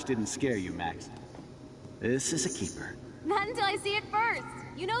flash didn't scare you, Max. This is a keeper. Not until I see it first.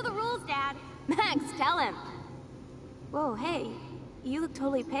 You know the rules, Dad. Max, tell him. Whoa, hey. You look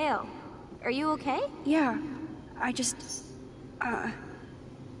totally pale. Are you okay? Yeah, I just...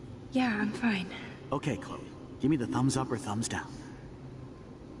 yeah, I'm fine. Okay, Chloe. Give me the thumbs up or thumbs down.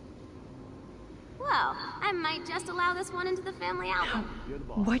 Well, I might just allow this one into the family album.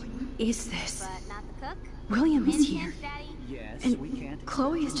 What is this? But not the cook. William is Hint, here. hint, Daddy. Yes, And we can't.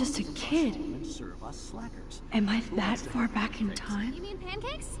 Chloe is just a kid. Serve us slackers. Am I that far back in time? You mean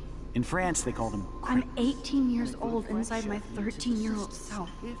pancakes? In France, they call them. I'm 18 years old inside my 13-year-old self.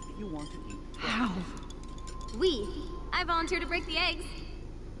 If you want to eat. How? I volunteer to break the eggs.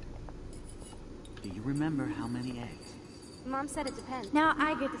 Do you remember how many eggs? Mom said it depends. Now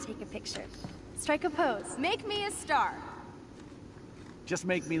I get to take a picture. Strike a pose. Make me a star. Just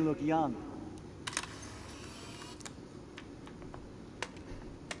make me look young.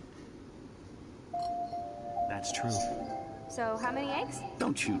 That's true. So, how many eggs?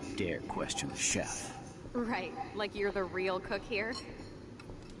 Don't you dare question the chef. Right, like you're the real cook here.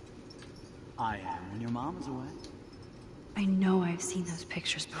 I am when your mom is away. I know I've seen those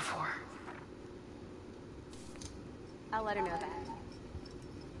pictures before. I'll let her know that.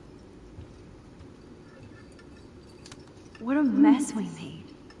 What a mess we made.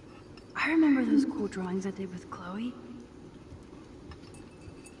 I remember those cool drawings I did with Chloe.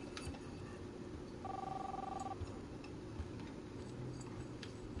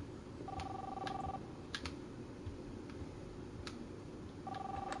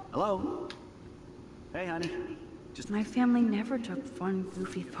 Hello? Hey, honey. Just My family never took fun,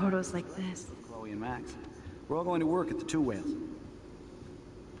 goofy photos like this. Chloe and Max. We're all going to work at the Two Whales.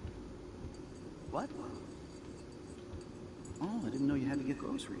 What? Oh, I didn't know you had to get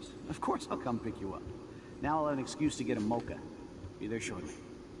groceries. Of course I'll come pick you up. Now I'll have an excuse to get a mocha. Be there shortly.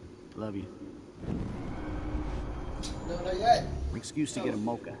 Love you. No, not yet. Excuse to get a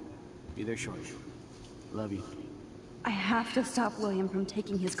mocha. Be there shortly. Love you. I have to stop William from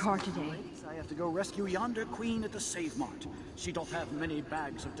taking his car today. I have to go rescue yonder queen at the Save Mart. She doth have many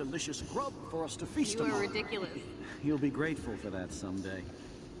bags of delicious grub for us to feast You upon. are ridiculous. You'll be grateful for that someday.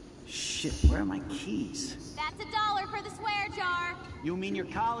 Shit, where are my keys? That's $1 for the swear jar. You mean your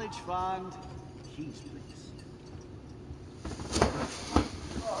college fund? Keys, please.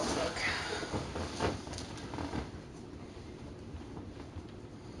 Oh, fuck.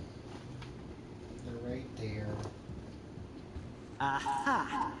 They're right there.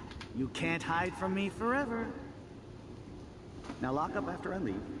 Aha! You can't hide from me forever. Now lock up after I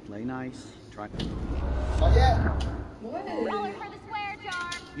leave. Play nice. Try. Not yet. What? $1 for the swear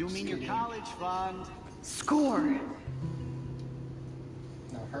jar. You mean your college fund? Score!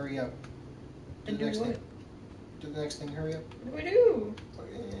 Now hurry up. Do And the next do what? thing. Do the next thing. Hurry up. What do I do?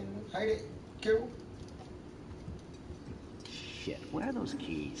 Fucking hide it. Careful. Shit, where are those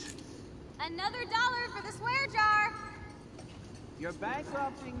keys? Another $1 for the swear jar. You're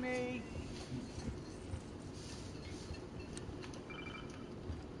bankrupting me.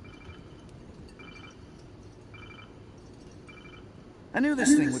 I knew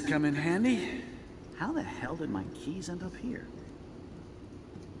this thing would come in handy. How the hell did my keys end up here?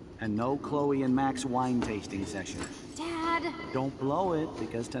 And no Chloe and Max wine tasting session. Dad. Don't blow it,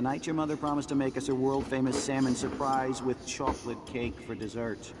 because tonight your mother promised to make us a world-famous salmon surprise with chocolate cake for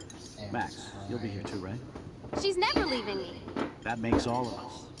dessert. Max, you'll be here too, right? She's never leaving me. That makes all of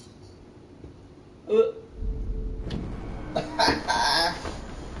us.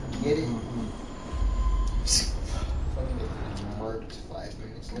 Get it? worked 5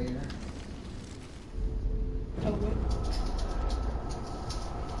 minutes later. Oh, what?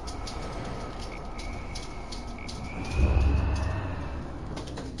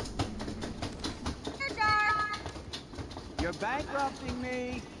 You're bankrupting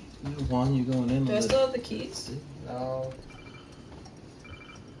me. Juan, you going in? Do I still have the keys? No.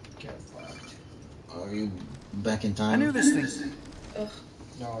 Get fucked. Are you back in time? I knew this thing. Ugh.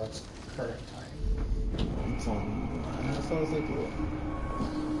 No, that's current time. That sounds like it.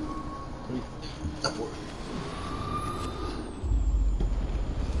 Upward.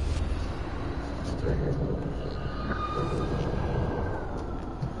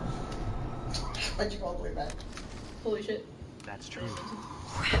 Why'd you go all the way back? Holy shit. That's true.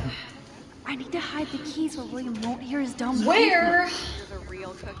 I need to hide the keys where William won't hear his dumb. Where? You're the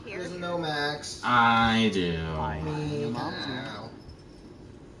real cook He here. doesn't know, Max. I do. Me now.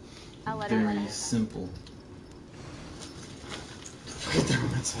 I'll let her know. Very simple. Forget that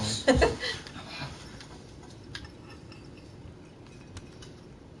one, that's fine.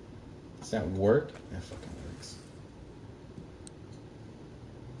 Does that work? That fucking works.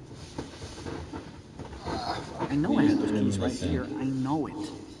 I know I had those keys right here. I know it.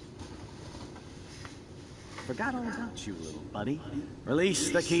 Forgot all about you, little buddy. Release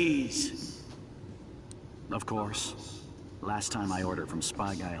the keys. Of course. Last time I ordered from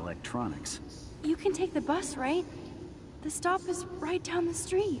Spy Guy Electronics. You can take the bus, right? The stop is right down the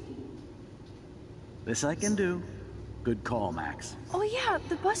street. This I can do. Good call, Max. Oh yeah,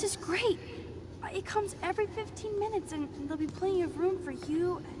 the bus is great. It comes every 15 minutes and there'll be plenty of room for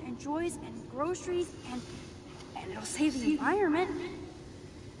you and Joyce and groceries and it'll save the environment.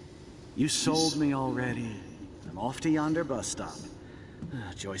 You sold me already. I'm off to yonder bus stop.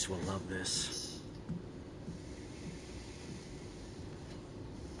 Joyce will love this.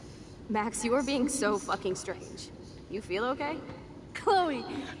 Max, you are being so fucking strange. You feel okay? Chloe,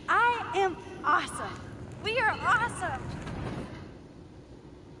 I am awesome. We are awesome.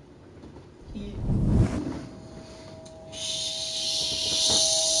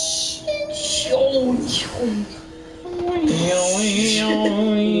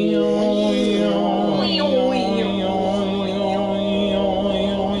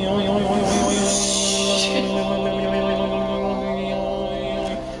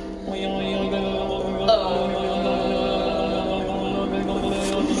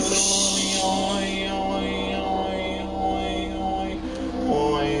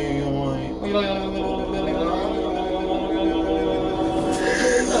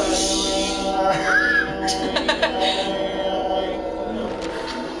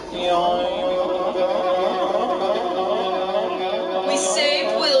 We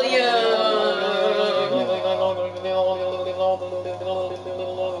saved William.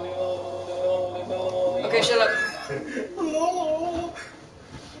 Okay, shut up.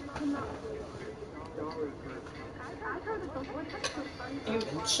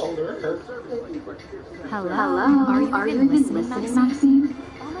 Shoulder hurt. Hello? Are you even listening, Maxine?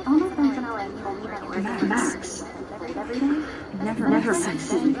 All my friends and I told me that we're Max. Never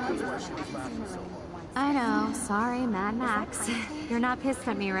succeed. I know. Sorry, Mad Max. You're not pissed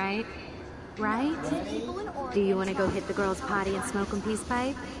at me, right? Right? Do you want to go hit the girls' potty and smoke a peace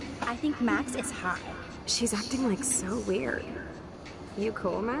pipe? I think Max is high. She's acting like so weird. You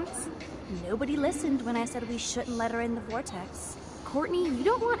cool, Max? Nobody listened when I said we shouldn't let her in the vortex. Courtney, you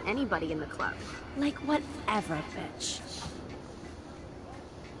don't want anybody in the club. Like whatever, bitch.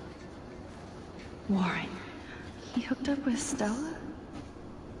 Warren, he hooked up with Stella?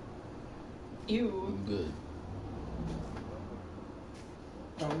 Ew. Good.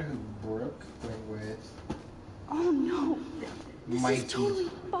 I wonder who Brooke went with. Oh no, this Mikey. is totally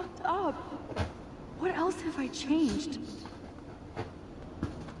fucked up. What else have I changed?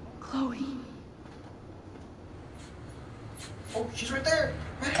 Chloe. Oh, she's right there!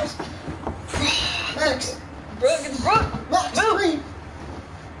 Max! Max! Brooke, it's Brooke! Max, scream!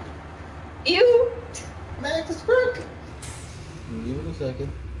 Ew! Max, it's Brooke! Give it a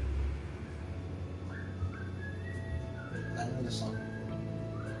second. I know the song.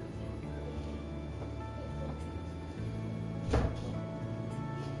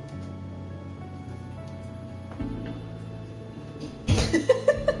 Give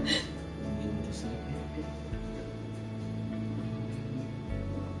it a second.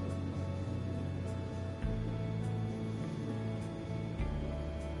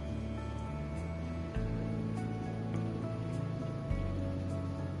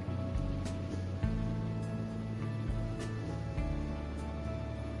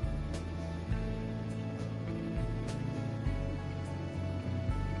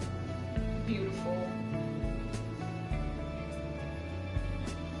 Beautiful.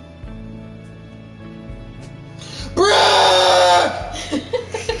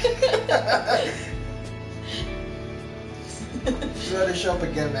 show up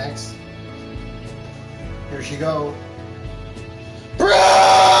again, Max. Here she go.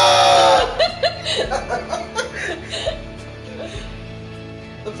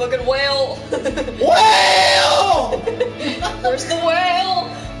 The fucking whale! Whale! Where's the whale?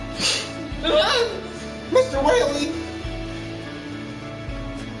 Mr. Whaley!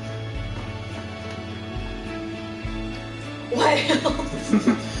 Whales!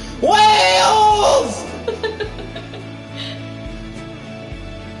 Whales!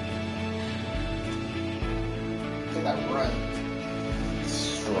 Look at that run.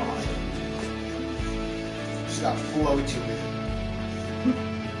 Strong. She's got flow to it.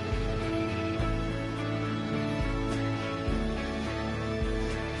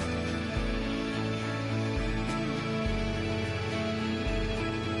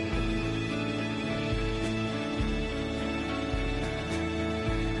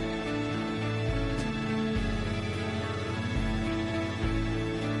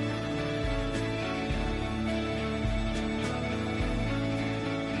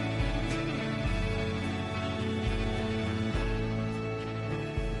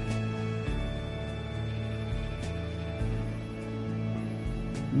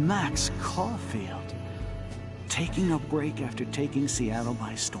 Max Caulfield. Taking a break after taking Seattle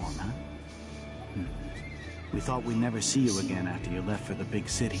by storm, huh? We thought we'd never see you again after you left for the big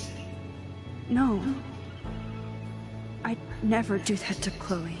city. No. I'd never do that to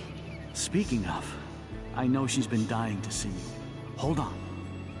Chloe. Speaking of, I know she's been dying to see you. Hold on.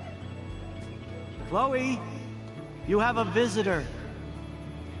 Chloe! You have a visitor.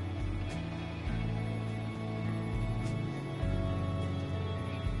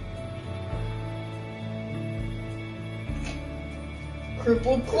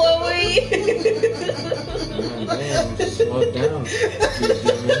 Crippled Chloe! Damn, slow down.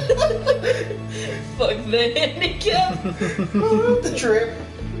 Fuck the handicap! The trip.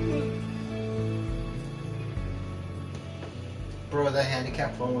 Bro, that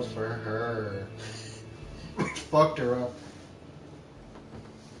handicap phone was for her. Fucked her up.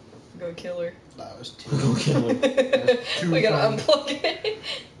 Go kill her. That was too. Go kill her. We gotta unplug it.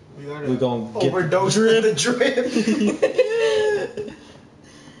 We gonna overdose with the drip.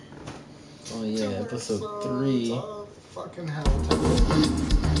 Oh yeah, episode 3. Fucking hell.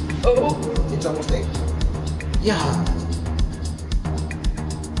 Oh, it's almost 8. Yeah.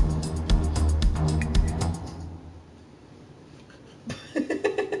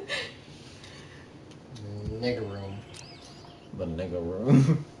 Nigger room. The nigga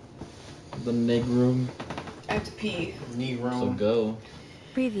room. The nig room. I have to pee. Knee room. So go.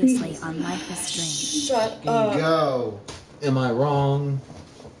 Previously on Life is Strange. Shut up. Go. Am I wrong?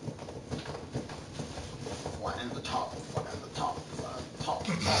 One in the top. One in the top. Top.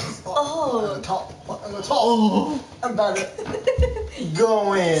 Oh. One in the top. One in the top. Oh. I'm about to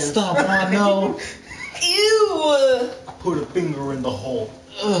go in. Stop, I know. Ew. I put a finger in the hole.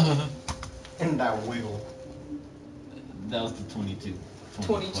 And that wiggle. That was the 22.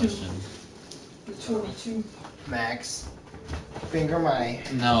 22. Question. The 22. Max. Finger my.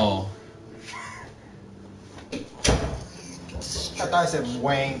 No. I thought I said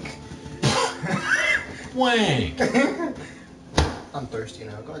wank. Wank. I'm thirsty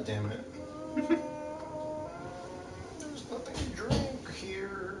now. God damn it. There's nothing to drink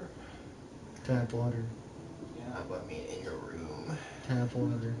here. Tap water. Yeah, but I mean in your room. Tap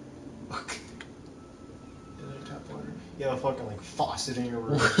water. Fuck. Is there tap water? You have a fucking like faucet in your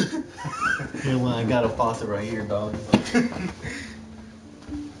room. Here, when I got a faucet right here, dog.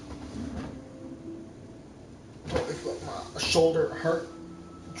 My shoulder hurt.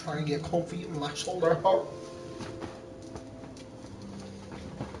 I'm trying to get comfy in my shoulder hurt.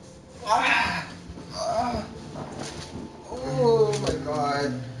 Oh my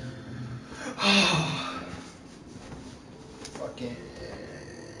god. Fucking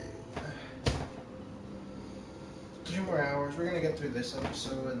 3 more hours. We're gonna get through this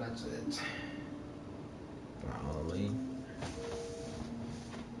episode and that's it. Probably.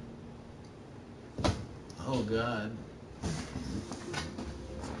 Oh god.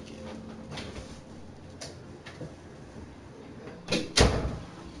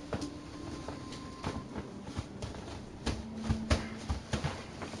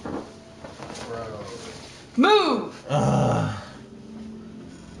 Move! Playing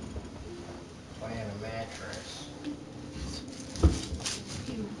a mattress.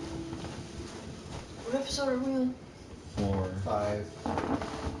 What episode are we on? 4. 5.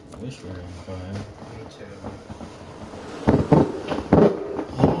 I wish we were on 5. Me too.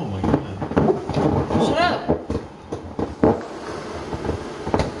 Oh my god. Shut up!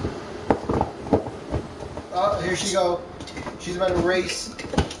 Oh, here she go. She's about to race.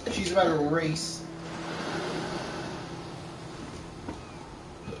 She's about to race.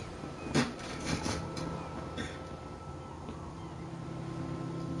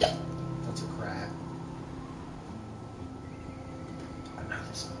 That's a crap.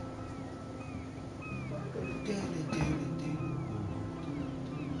 Another song.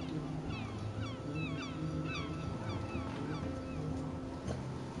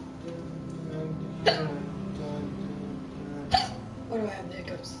 Why do I have the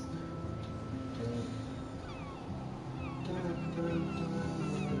hiccups?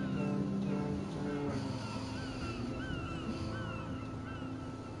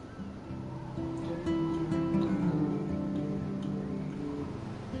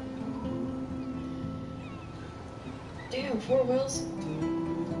 Damn, 4 wheels?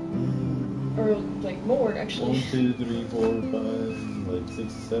 Or like more actually. 1, 2, 3, 4, 5, like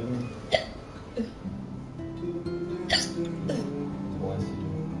 6, 7.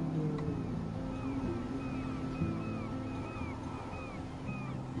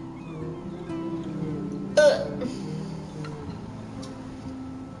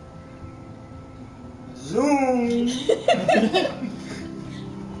 Zoom!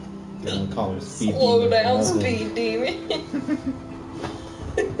 Don't call her speed Slow demon. down, Nothing. speed demon.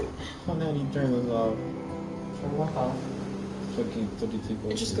 How now do you turn this off? Turn what off?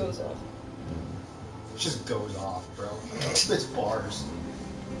 It just goes off. It just goes off, bro. It's bars.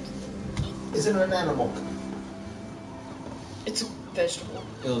 Is it an animal? It's a vegetable.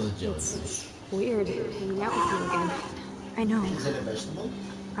 It was a joke. It's weird hanging out with you again. I know. Is it a vegetable?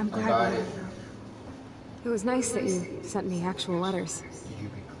 I'm I glad got we're it. It was nice that you sent me actual letters. Did you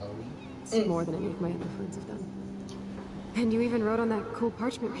be Chloe? It's more than any of my other friends have done. And you even wrote on that cool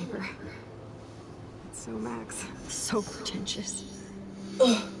parchment paper. It's so Max. so pretentious.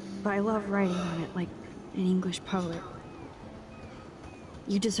 But I love writing on it like an English poet.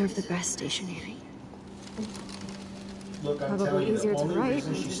 You deserve the best stationery. Look, I'm Probably telling you, easier the to only write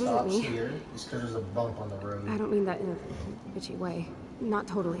reason than she to visit stops me. here is because there's a bump on the road. I don't mean that in a bitchy way. Not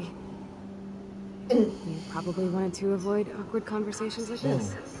totally. You probably wanted to avoid awkward conversations like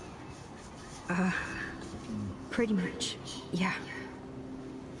this. Pretty much. Yeah.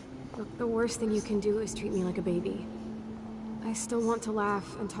 Look, the worst thing you can do is treat me like a baby. I still want to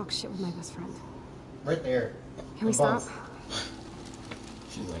laugh and talk shit with my best friend. Right there. Can we The bump. stop?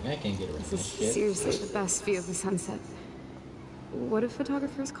 She's like, I can't get around This this is shit. seriously the best view of the sunset. What do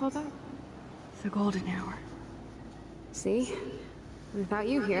photographers call that? The golden hour. See? Without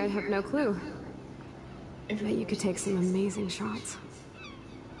you here, I'd have no clue. I bet you could take some amazing shots.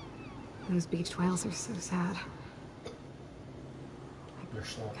 Those beached whales are so sad. You're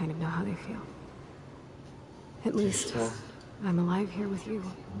slow. I kind of know how they feel. At least, I'm alive here with you.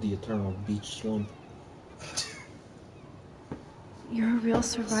 The eternal beach swim. You're a real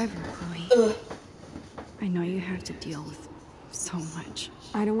survivor, Chloe. I know you have to deal with so much.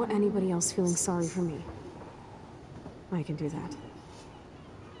 I don't want anybody else feeling sorry for me. I can do that.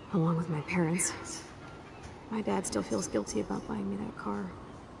 Along with my parents. My dad still feels guilty about buying me that car.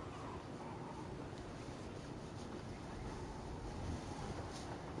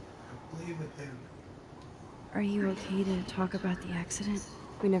 Leave with him. Are you okay to talk about the accident?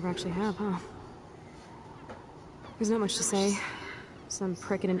 We never actually have, huh? There's not much to say. Some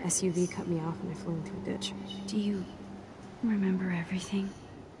prick in an SUV cut me off and I flew into a ditch. Do you remember everything?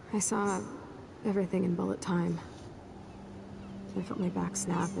 I saw everything in bullet time. I felt my back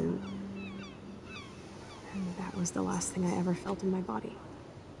snap and that was the last thing I ever felt in my body.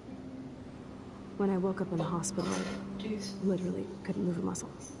 When I woke up in the hospital, I literally couldn't move a muscle.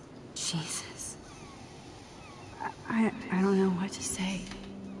 Jesus. I don't know what to say.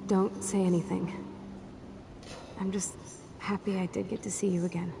 Don't say anything. I'm just happy I did get to see you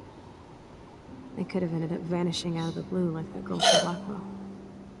again. I could have ended up vanishing out of the blue like that girl from Blackwell.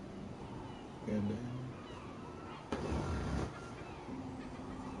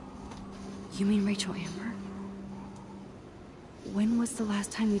 You mean Rachel Amber? When was the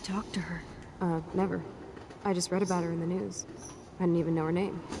last time you talked to her? Never. I just read about her in the news. I didn't even know her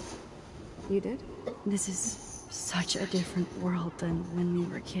name. You did? This is such a different world than when we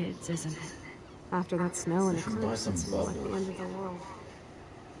were kids, isn't it? After that snow and Buy eclipse, some it's more like the bubbles. end of the world.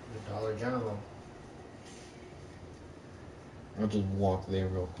 The Dollar General. I'll just walk there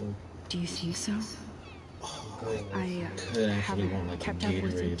real quick. Do you think so? I Could actually want like a kept up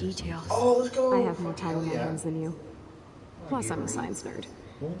with the Gatorade or details. Oh, let's go. I have more time on my hands than you. Plus, I'm a science nerd.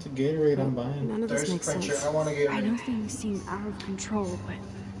 What's a Gatorade I'm buying? None of this Thirst makes quencher. sense. I want to get I know things seem out of control, but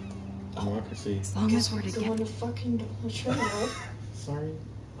Democracy. as long as we're Go together. on a fucking Dollar General. Sorry,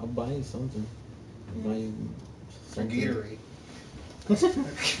 I'll buy you something. I'll buy you a something. Gatorade. A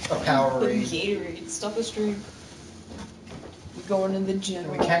Powerade. Gatorade. Stop the stream. We're going in the gym.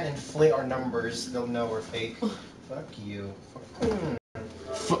 We can't inflate our numbers. They'll know we're fake. Fuck you.